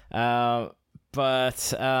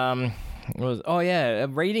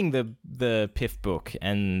 Reading the Piff book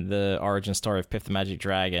and the origin story of Piff the Magic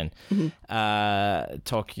Dragon,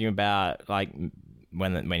 talking about like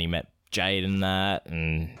when he met Jade and that,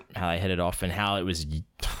 and how they hit it off, and how it was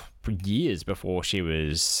years before she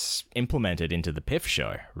was implemented into the Piff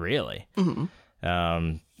show, really.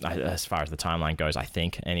 As far as the timeline goes, I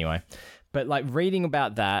think, anyway. But like reading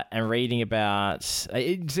about that and reading about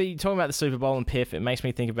see, talking about the Super Bowl and Piff, it makes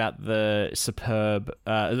me think about the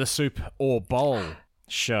the Soup or Bowl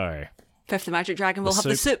show. Fifth the Magic Dragon will have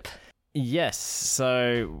the soup. Yes,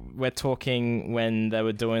 so we're talking when they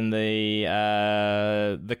were doing the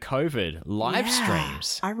COVID live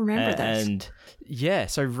streams. I remember this. And yeah,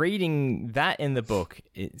 so reading that in the book,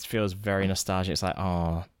 it feels very nostalgic. It's like,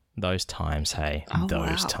 oh, those times, hey,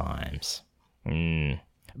 those times.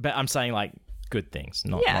 But I'm saying like good things,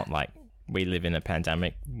 not like we live in a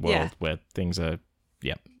pandemic world where things are,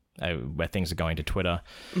 where things are going to Twitter,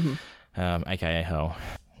 aka hell.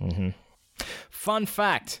 Fun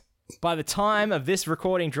fact. By the time of this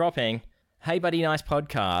recording dropping, Hey Buddy Nice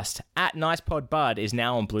Podcast at NicePodBud is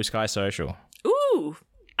now on Blue Sky Social. Ooh.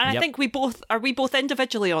 And I think we both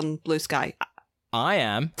individually on Blue Sky? I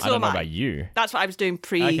am. So I don't know about you. That's what I was doing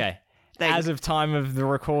Okay. As of time of the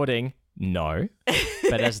recording, no.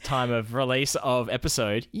 But as time of release of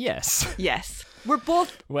episode, yes. Yes. We're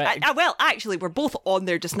both actually we're both on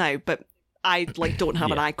there just now, but I don't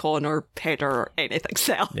have an icon or header or anything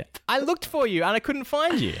set. Yeah. I looked for you and I couldn't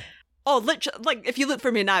find you. Oh, literally, if you look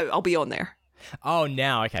for me now, I'll be on there. Oh,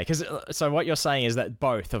 now, okay. So what you're saying is that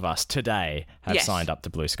both of us today have signed up to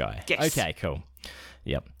Blue Sky. Yes. Okay, cool.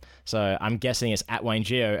 Yep. So I'm guessing it's at Wayne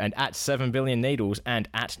Geo and at 7 Billion Needles and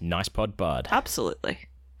at NicePodBud. Absolutely.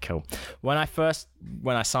 Cool. When I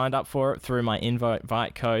signed up for it through my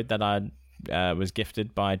invite code that I was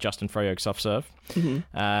gifted by Justin Froyog SoftServe,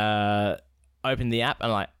 opened the app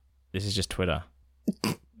and I'm like, this is just Twitter.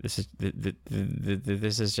 This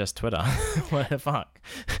is just Twitter. What the fuck?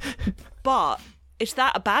 But is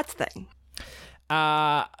that a bad thing?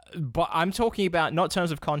 But I'm talking about not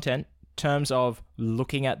terms of content, terms of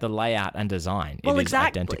looking at the layout and design. Well, it is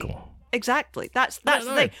identical. Exactly. That's the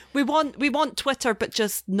thing. We want Twitter, but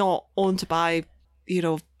just not owned by,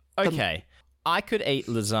 Okay. I could eat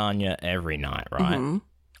lasagna every night, right? Mm-hmm.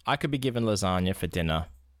 I could be given lasagna for dinner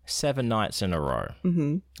 7 nights in a row.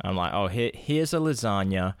 Mm-hmm. I'm like, oh, here's a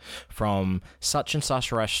lasagna from such and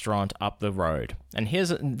such restaurant up the road. And here's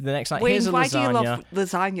the next night, Wayne, here's a lasagna. why do you love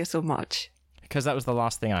lasagna so much? Because that was the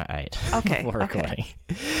last thing I ate. Okay. before recording.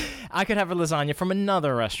 I could have a lasagna from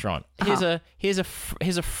another restaurant. Here's a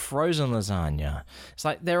frozen lasagna. It's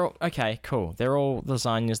like they're all, okay, cool. They're all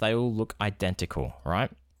lasagnas. They all look identical, right?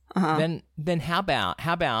 Then how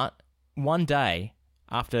about one day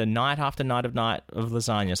after night of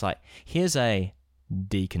lasagna, it's like, here's a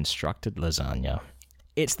deconstructed lasagna.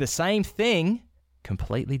 It's the same thing,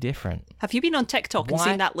 completely different. Have you been on TikTok and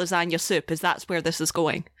seen that lasagna soup? Is that's where this is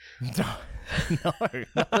going? No, not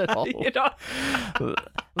at all.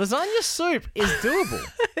 Lasagna soup is doable.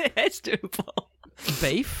 It's doable.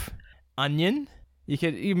 Beef, onion.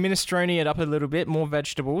 You minestrone it up a little bit, more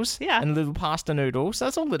vegetables, and little pasta noodles.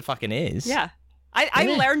 That's all it fucking is. Yeah. I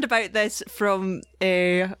learned about this from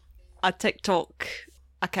a TikTok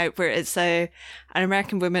account where it's an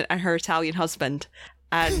American woman and her Italian husband.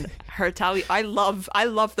 And her Italian, I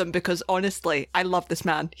love them because honestly, I love this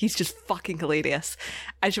man. He's just fucking hilarious.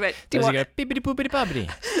 And she went, "Do you want?" Does he go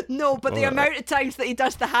bibbidi-bobbidi-bobbidi? No, but the amount of times that he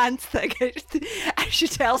does the hands thing, and she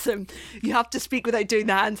tells him, "You have to speak without doing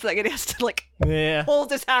the hands thing," and he has to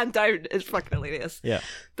hold his hand down. It's fucking hilarious. Yeah,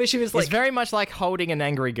 but she was like, it's very much like holding an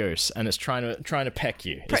angry goose, and it's trying to peck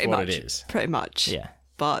you. Pretty what much, it is. Pretty much. Yeah,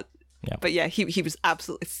 but yeah, he was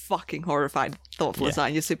absolutely fucking horrified. Thought of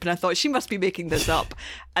lasagna soup, and I thought she must be making this up.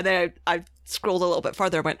 And then I scrolled a little bit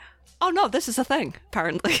further and went, "Oh no, this is a thing."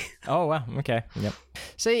 Apparently. Oh wow. Okay. Yep.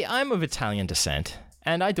 See, I'm of Italian descent,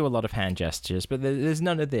 and I do a lot of hand gestures, but there's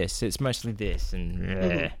none of this. It's mostly this,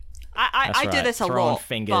 and I do this a lot.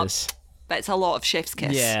 Fingers. But it's a lot of chef's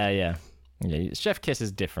kiss. Yeah. Chef kiss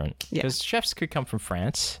is different because chefs could come from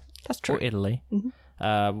France. That's true. Or Italy.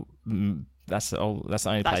 Mm-hmm. That's the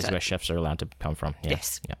only place where chefs are allowed to come from. Yeah.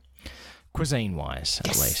 Yes. Yeah. Cuisine-wise,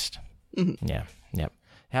 at least. Mm-hmm. Yeah. Yep.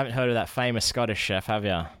 You haven't heard of that famous Scottish chef, have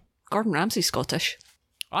you? Gordon Ramsay's Scottish.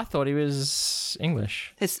 I thought he was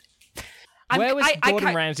English. Where was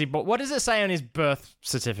Gordon Ramsay? What does it say on his birth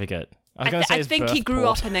certificate? I think he grew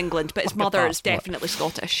up in England, but his mother is definitely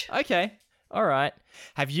Scottish. Okay. All right.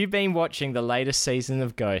 Have you been watching the latest season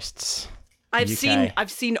of Ghosts? I've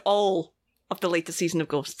seen all of the latest season of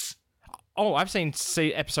Ghosts. Oh, I've seen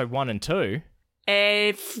episode 1 and 2.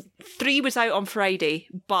 3 was out on Friday,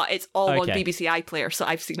 but it's all on BBC iPlayer, so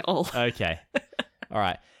I've seen it all. Okay. All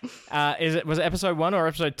right. Was it episode 1 or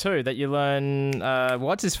episode 2 that you learn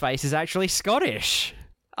what's his face is actually Scottish?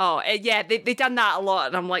 Oh, yeah, they done that a lot,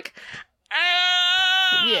 and I'm like,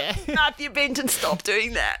 Matthew Bainton, stop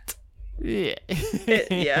doing that. Yeah.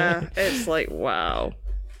 It's like, wow.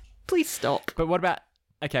 Please stop. But what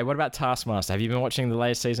Okay, what about Taskmaster? Have you been watching the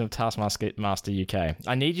latest season of Taskmaster UK?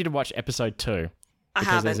 I need you to watch episode 2. I Because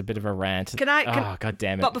haven't. there's a bit of a rant. Can I? Oh, god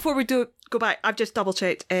damn it. But before we go back, I've just double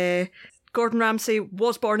checked. Gordon Ramsay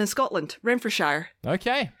was born in Scotland, Renfrewshire.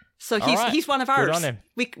 Okay. So All right. he's one of Good ours. on him.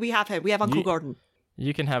 We have him. We have Uncle Gordon.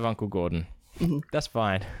 You can have Uncle Gordon. That's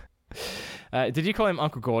fine. Did you call him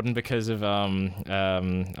Uncle Gordon because of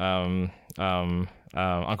Uncle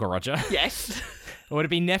Roger? Yes. Or would it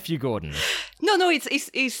be Nephew Gordon? No.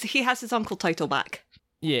 He has his uncle title back.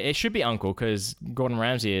 Yeah, it should be Uncle because Gordon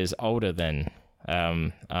Ramsay is older than. It's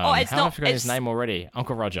how have I not. forgotten his It's name already?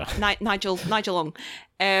 Uncle Roger. Nigel Long.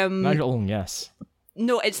 Nigel Long, yes.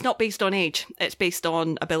 No, it's not based on age. It's based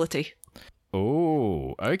on ability.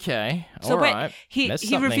 Oh, okay. So All right. That's he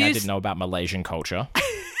something I reviews. didn't know about Malaysian culture.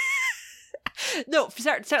 No,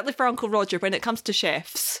 certainly for Uncle Roger, when it comes to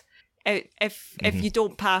chefs, if you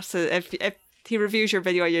don't pass it, if he reviews your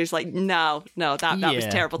video and you're just like, no, that was Yeah,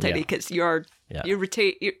 terrible technique. It's you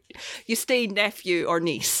stay nephew or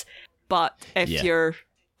niece, but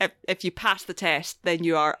if you pass the test, then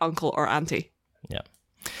you are uncle or auntie. Yeah.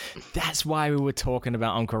 That's why we were talking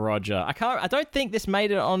about Uncle Roger. I don't think this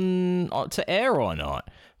made it on to air or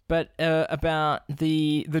not, but about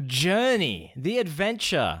the journey, the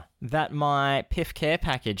adventure that my PIF care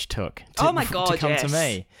package took to come to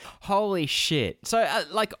me. Holy shit. So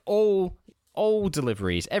like all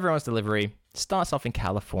deliveries, everyone's delivery starts off in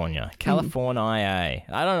California. California. I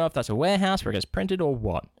don't know if that's a warehouse where it gets printed or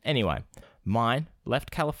what. Anyway, mine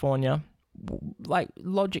left California. Like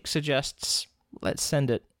logic suggests, let's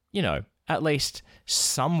send it, at least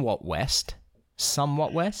somewhat west.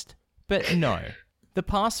 But no, the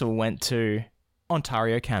parcel went to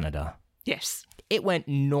Ontario, Canada. Yes. It went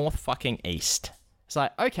north fucking east. It's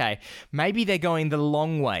like, okay, maybe they're going the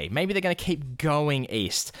long way. Maybe they're going to keep going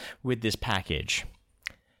east with this package.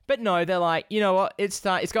 But no, they're like, you know what? It's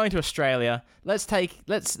going to Australia. Let's take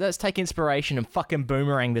inspiration and fucking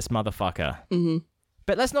boomerang this motherfucker. Mm-hmm.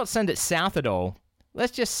 But let's not send it south at all.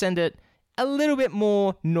 Let's just send it a little bit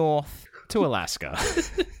more north to Alaska.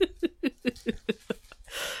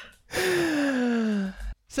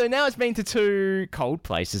 So now it's been to 2 cold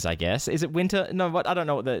places, I guess. Is it winter? No, what? I don't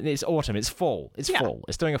know. It's autumn. It's fall. It's fall.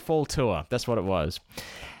 It's doing a fall tour. That's what it was.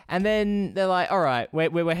 And then they're like, all right,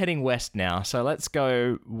 we're heading west now. So let's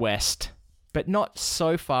go west, but not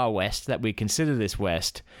so far west that we consider this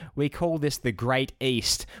west. We call this the Great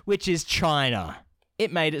East, which is China.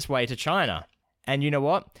 It made its way to China. And you know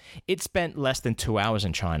what? It spent less than 2 hours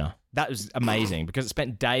in China. That was amazing because it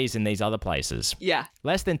spent days in these other places. Yeah.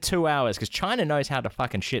 Less than 2 hours because China knows how to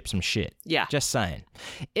fucking ship some shit. Yeah. Just saying.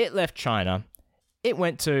 It left China. It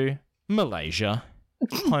went to Malaysia,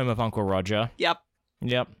 home of Uncle Roger. Yep.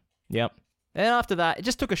 And after that, it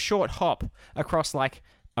just took a short hop across like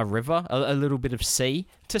a river, a little bit of sea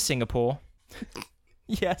to Singapore.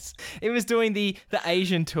 Yes. It was doing the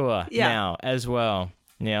Asian tour now as well.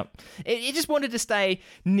 Yeah, it just wanted to stay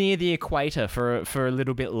near the equator for a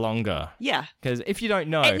little bit longer. Yeah. Because if you don't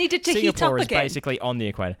know, it needed to Singapore heat up is again. basically on the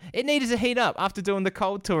equator. It needed to heat up after doing the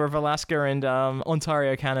cold tour of Alaska and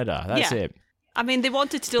Ontario, Canada. That's it. I mean, they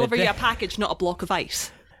wanted to deliver you a package, not a block of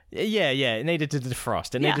ice. Yeah. It needed to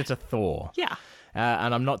defrost. It needed to thaw. Yeah.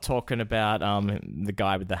 And I'm not talking about the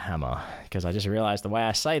guy with the hammer, because I just realized the way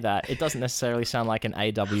I say that, it doesn't necessarily sound like an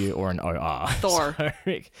AW or an OR. Thor.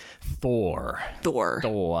 Thor. Thor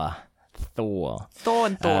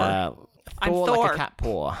and Thor. I'm Thor Thor. like a cat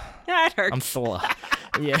paw. Yeah, it hurts. I'm Thor.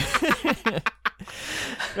 Yeah.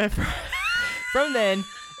 From then,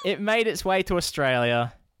 it made its way to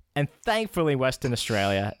Australia. And thankfully, Western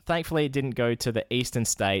Australia, it didn't go to the eastern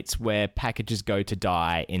states where packages go to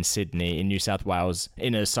die in Sydney, in New South Wales,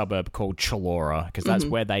 in a suburb called Chullora, because that's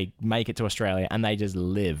where they make it to Australia and they just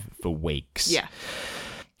live for weeks. Yeah.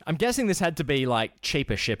 I'm guessing this had to be like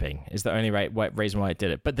cheaper shipping is the only reason why it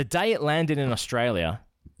did it. But the day it landed in Australia,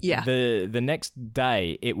 the next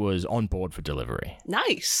day it was on board for delivery.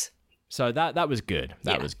 Nice. So that was good.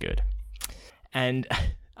 That was good. And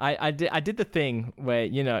I did the thing where,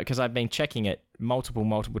 because I've been checking it multiple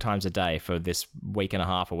times a day for this week and a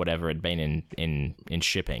half or whatever it had been in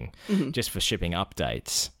shipping, just for shipping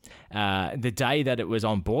updates. The day that it was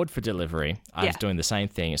on board for delivery, I was doing the same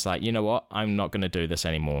thing. It's like, you know what? I'm not going to do this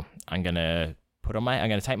anymore. I'm going to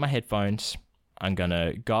take my headphones. I'm going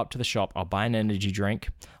to go up to the shop. I'll buy an energy drink.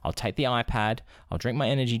 I'll take the iPad. I'll drink my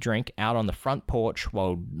energy drink out on the front porch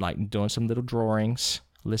while like doing some little drawings.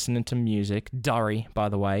 Listening to music. Durry, by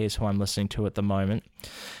the way, is who I'm listening to at the moment.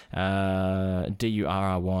 Durry,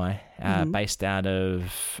 based out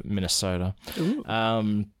of Minnesota.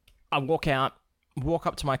 I walk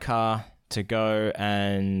up to my car, to go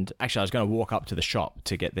and... Actually, I was going to walk up to the shop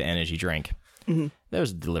to get the energy drink. Mm-hmm. There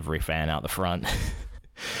was a delivery van out the front.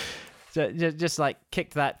 So just like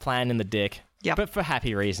kicked that plan in the dick. Yeah. But for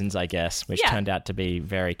happy reasons, I guess, which turned out to be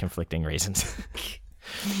very conflicting reasons.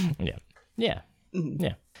 Yeah.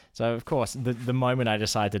 So, of course, the moment I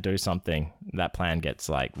decide to do something, that plan gets,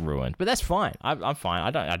 like, ruined. But that's fine. I'm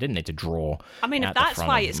fine. I didn't need to draw. I mean, if that's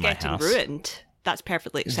why it's getting ruined, that's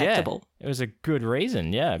perfectly acceptable. Yeah, it was a good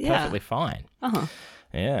reason. Yeah, perfectly fine. Uh-huh.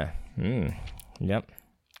 Yeah. Yep.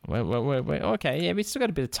 Wait. Okay, yeah, we still got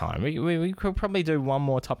a bit of time. We could probably do one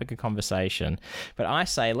more topic of conversation. But I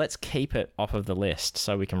say let's keep it off of the list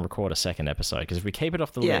so we can record a second episode. Because if we keep it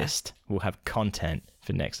off the list, we'll have content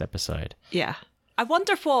for next episode. Yeah. I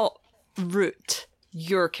wonder what route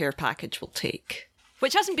your care package will take,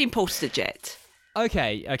 which hasn't been posted yet.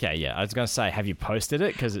 Okay, yeah. I was going to say, have you posted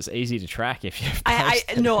it? Because it's easy to track if you've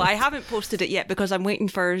posted No, I haven't posted it yet because I'm waiting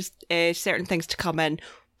for certain things to come in,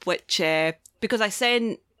 which, because I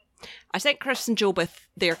sent Chris and Joe with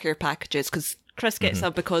their care packages, because Chris gets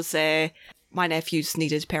them because my nephews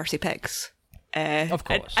needed Percy Pigs. Of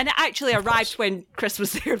course. And it actually arrived when Chris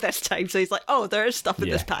was there this time, so he's like, oh, there's stuff in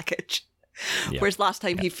this package. Yeah. Whereas last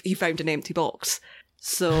time he found an empty box.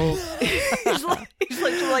 So he's like,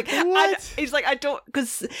 I don't,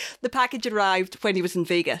 because the package arrived when he was in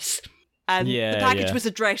Vegas, and the package was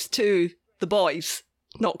addressed to the boys,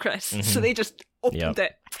 not Chris. Mm-hmm. So they just opened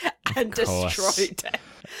it and destroyed it.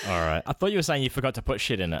 All right. I thought you were saying you forgot to put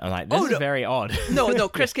shit in it. I'm like, this is very odd. No.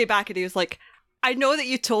 Chris came back and he was like, I know that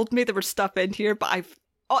you told me there was stuff in here, but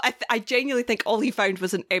I genuinely think all he found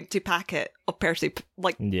was an empty packet of Percy,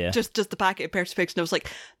 just the packet of Percy Pigs. And I was like,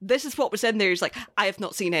 this is what was in there. He's like, I have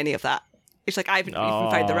not seen any of that. He's like, I haven't even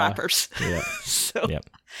found the wrappers. Yeah. So,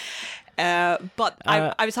 but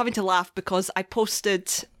I was having to laugh because I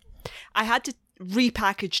had to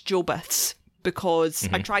repackage Jobeth's because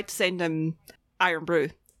I tried to send him Iron Brew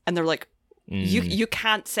and they're like, you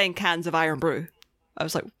can't send cans of Iron Brew. I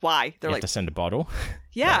was like, why? They're like, to send a bottle.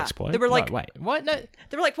 Yeah, they were like, wait, what? No,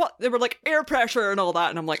 they were like, what? They were like air pressure and all that,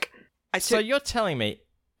 and I'm like, so you're telling me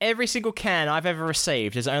every single can I've ever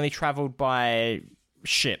received has only travelled by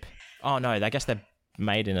ship? Oh no, I guess they're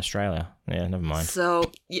made in Australia. Yeah, never mind.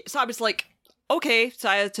 So I was like, okay, so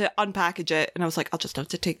I had to unpackage it, and I was like, I'll just have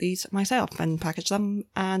to take these myself and package them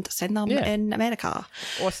and send them in America.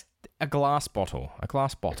 Or a glass bottle,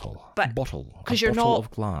 but because you're not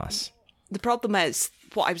of glass. The problem is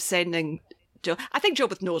what I was sending Joe. I think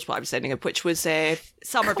Jobeth knows what I was sending him, which was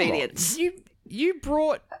summer variants. You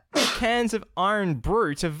brought cans of Iron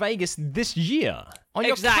Brew to Vegas this year on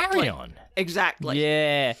your carry-on. Exactly.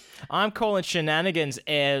 Yeah. I'm calling shenanigans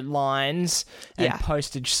airlines and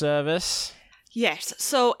postage service. Yes.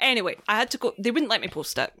 So anyway, I had to go. They wouldn't let me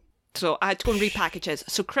post it. So I had to go and repackage it.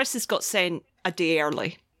 So Chris has got sent a day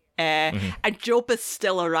early. And Jobeth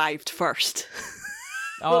still arrived first.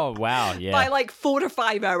 Oh, wow, yeah. By like 4 or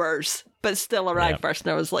 5 hours, but still arrived first.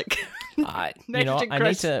 And I was like, I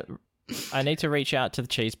need to reach out to the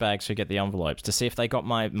cheese bags who get the envelopes to see if they got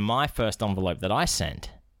my first envelope that I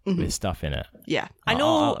sent with stuff in it. Yeah. I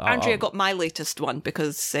know Andrea got my latest one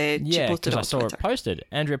because she posted it on I saw Twitter. it posted.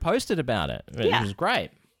 Andrea posted about it. It was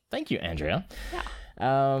great. Thank you, Andrea. Yeah.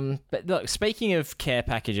 But look, speaking of care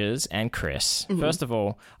packages and Chris, first of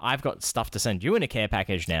all, I've got stuff to send you in a care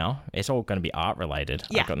package now. It's all going to be art related.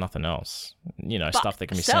 Yeah. I've got nothing else. Stuff that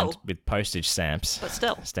can be sent with postage stamps. But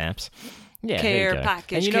still. Stamps. Yeah, care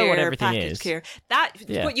package, and you know what everything is. Care.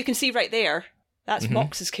 What you can see right there, that's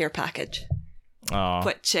Mox's care package. Oh,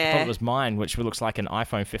 which, I thought it was mine, which looks like an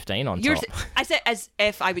iPhone 15 on top. I said as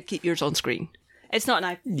if I would keep yours on screen. It's not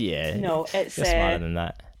an iPhone. Yeah. No, it's... You're smarter than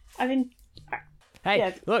that. I mean...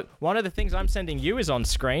 Hey, look, one of the things I'm sending you is on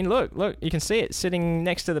screen. Look, you can see it sitting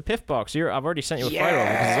next to the Piff box. I've already sent you a photo of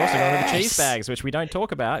it because it's also going to the cheese bags, which we don't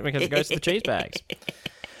talk about because it goes to the cheese bags.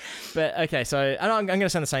 But, okay, so I'm going to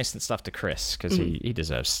send the same stuff to Chris because he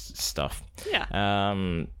deserves stuff. Yeah.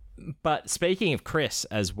 But speaking of Chris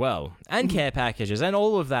as well, and care packages and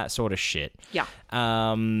all of that sort of shit. Yeah.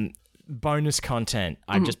 Bonus content.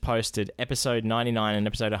 I just posted episode 99 and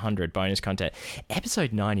episode 100 bonus content.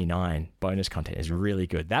 Episode 99 bonus content is really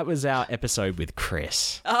good. That was our episode with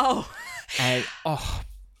Chris. Oh. And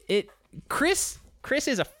Chris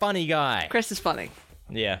is a funny guy. Chris is funny.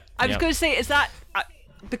 Yeah. I was going to say, is that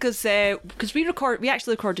because we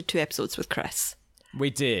actually recorded 2 episodes with Chris. We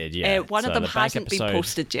did, yeah. One of them hasn't been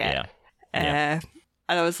posted yet. Yeah.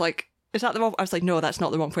 And I was like, is that the one? I was like, no, that's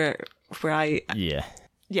not the one where I... Yeah.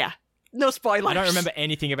 Yeah. No spoilers. I don't remember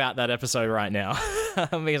anything about that episode right now.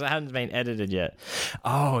 because it hadn't been edited yet.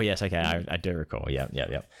 Oh, yes, okay, I do recall. Yep.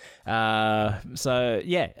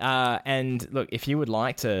 And look, if you would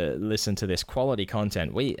like to listen to this quality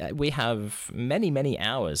content, we have many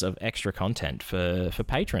hours of extra content for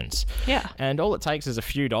patrons. Yeah. And all it takes is a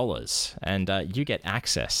few dollars, and you get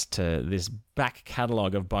access to this back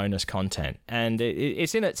catalogue of bonus content. And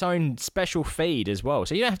it's in its own special feed as well.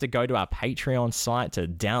 So you don't have to go to our Patreon site to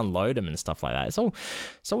download them and stuff like that. It's all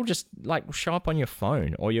just like show up on your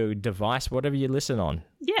phone or your device, whatever you listen on.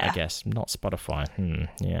 Yeah. I guess. Not Spotify. No,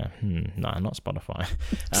 not Spotify.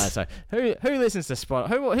 So who listens to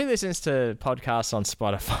who listens to podcasts on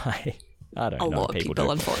Spotify? I don't know. A lot of people do.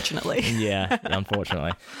 Unfortunately. Yeah,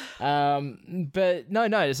 unfortunately. But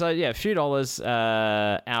no. So yeah, a few dollars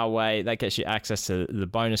our way, that gets you access to the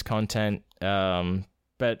bonus content.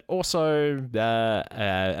 But also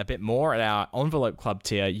a bit more at our Envelope Club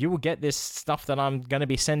tier. You will get this stuff that I'm going to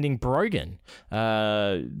be sending Brogan,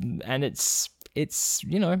 and it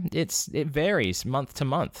varies month to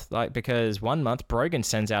month. Like, because one month Brogan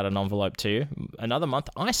sends out an envelope to you, another month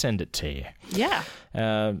I send it to you. Yeah.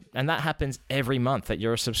 And that happens every month that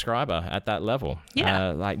you're a subscriber at that level.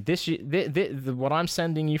 Yeah. Like this, what I'm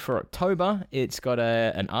sending you for October, it's got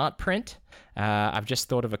an art print. I've just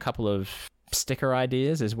thought of a couple of sticker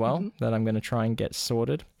ideas as well that I'm going to try and get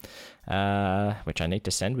sorted, which I need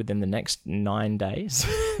to send within the next 9 days.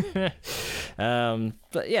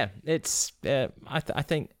 But yeah, it's I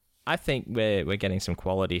think we're getting some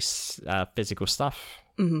quality physical stuff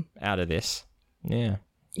out of this.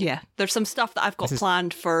 Yeah, there's some stuff that I've got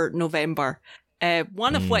planned for November,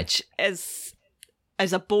 one of which is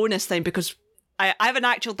a bonus thing, because I have an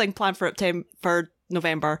actual thing planned for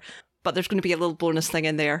November, but there's going to be a little bonus thing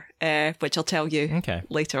in there, which I'll tell you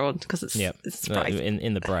later on, because it's a surprise.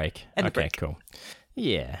 In the break. In the break. Cool.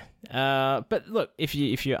 Yeah. But look, if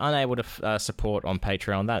you're unable to support on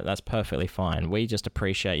Patreon, that's perfectly fine. We just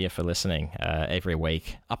appreciate you for listening every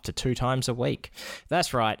week, up to 2 times a week.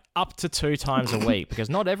 That's right, up to 2 times a week, because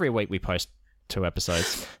not every week we post 2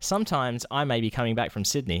 episodes. Sometimes I may be coming back from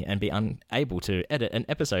Sydney and be unable to edit an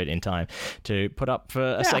episode in time to put up for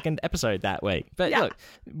a second episode that week. But look,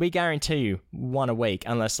 we guarantee you 1 a week,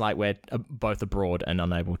 unless like we're both abroad and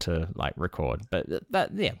unable to like record. But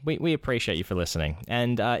we appreciate you for listening.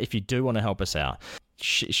 And if you do want to help us out,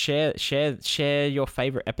 share your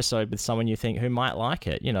favorite episode with someone you think who might like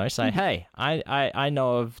it. Say, hey, I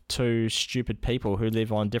know of 2 stupid people who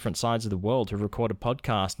live on different sides of the world who record a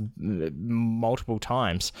podcast multiple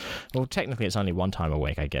times. Well, technically it's only 1 time a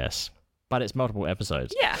week, I guess, but it's multiple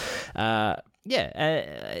episodes. We do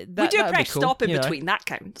press stop in between. That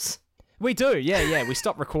counts. We do, yeah. We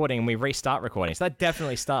stop recording and we restart recording. So that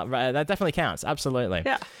definitely counts. Absolutely.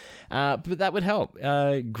 Yeah. But that would help.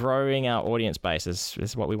 Growing our audience base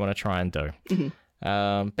is what we want to try and do.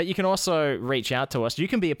 But you can also reach out to us. You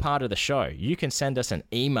can be a part of the show. You can send us an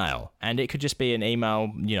email, and it could just be an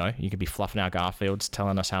email. You could be fluffing our Garfields,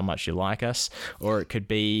 telling us how much you like us, or it could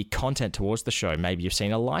be content towards the show. Maybe you've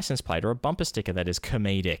seen a license plate or a bumper sticker that is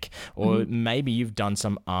comedic, or maybe you've done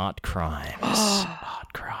some art crimes.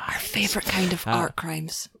 Art crimes. Our favorite kind of art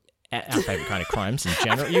crimes. Our favourite kind of crimes in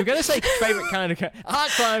general. You're going to say favourite kind of...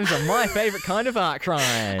 Art crimes are my favourite kind of art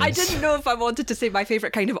crimes. I didn't know if I wanted to say my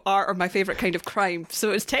favourite kind of art or my favourite kind of crime,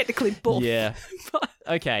 so it's technically both. Yeah.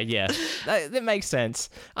 Okay, yeah. That makes sense.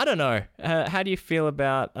 I don't know. How do you feel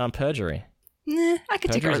about perjury? Nah, I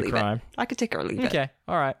could take it or leave crime. it. I could take it or leave it. Okay,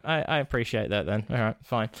 all right. I appreciate that then. All right,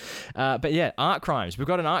 fine. But yeah, art crimes. We've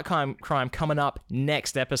got an art crime coming up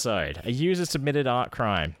next episode. A user-submitted art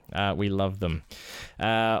crime. We love them.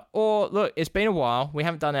 Or, look, it's been a while. We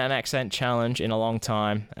haven't done an accent challenge in a long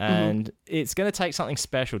time, and it's going to take something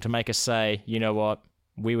special to make us say, you know what,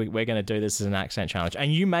 we're going to do this as an accent challenge.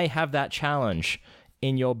 And you may have that challenge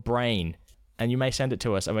in your brain, and you may send it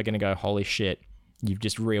to us, and we're going to go, holy shit, you've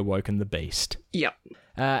just reawoken the beast. Yep.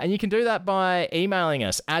 And you can do that by emailing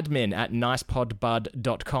us,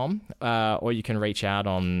 admin@nicepodbud.com, or you can reach out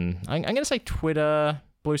on, I'm going to say Twitter,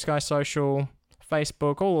 Blue Sky Social,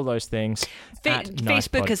 Facebook, all of those things.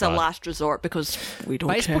 Facebook is a last resort because we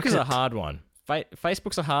don't Facebook is it. a hard one.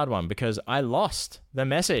 Facebook's a hard one because I lost the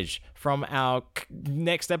message from our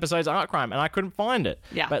next episode's art crime and I couldn't find it.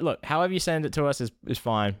 Yeah. But look, however you send it to us is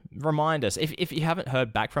fine. Remind us. If you haven't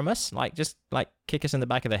heard back from us, just kick us in the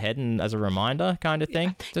back of the head and as a reminder kind of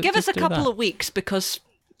thing. Yeah. Give us a couple of weeks because,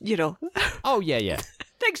 Oh, yeah.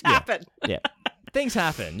 things happen. Yeah. Things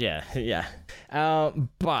happen, yeah.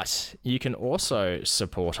 But you can also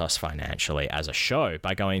support us financially as a show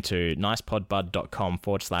by going to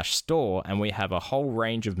nicepodbud.com/store, and we have a whole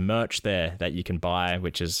range of merch there that you can buy,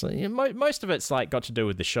 which is, most of it's got to do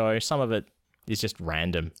with the show. Some of it is just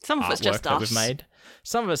random Some of it's artwork just that us. we've made.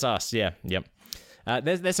 Some of it's us, yeah, yep.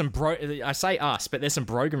 There's some I say us, but there's some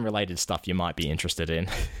Brogan related stuff you might be interested in,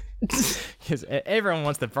 because everyone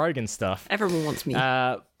wants the Brogan stuff. Everyone wants me.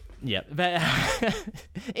 Yeah, but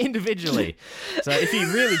individually. So if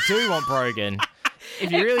you really do want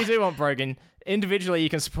Brogan, individually you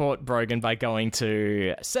can support Brogan by going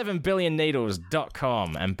to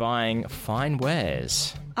 7billionneedles.com and buying fine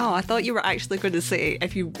wares. Oh, I thought you were actually going to say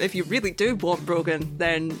if you really do want Brogan,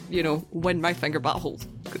 then win my finger butthole.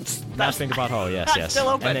 That's finger butthole, yes, that's yes. still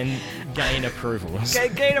open. And then gain approvals.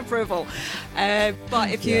 Gain approval. But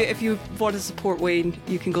if you want to support Wayne,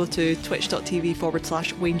 you can go to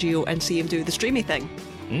twitch.tv/WayneGeo and see him do the streamy thing.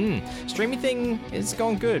 Streaming thing is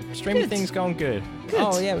going good. Thing's going good.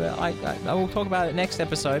 Oh yeah, but I will talk about it next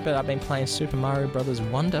episode. But I've been playing Super Mario Brothers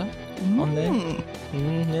Wonder on there.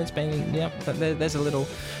 It's been but there's a little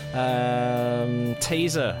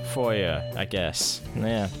teaser for you, I guess.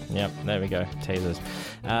 Yeah, there we go, teasers.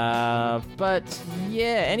 But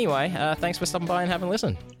yeah, anyway, thanks for stopping by and having a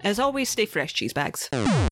listen. As always, stay fresh, cheese bags.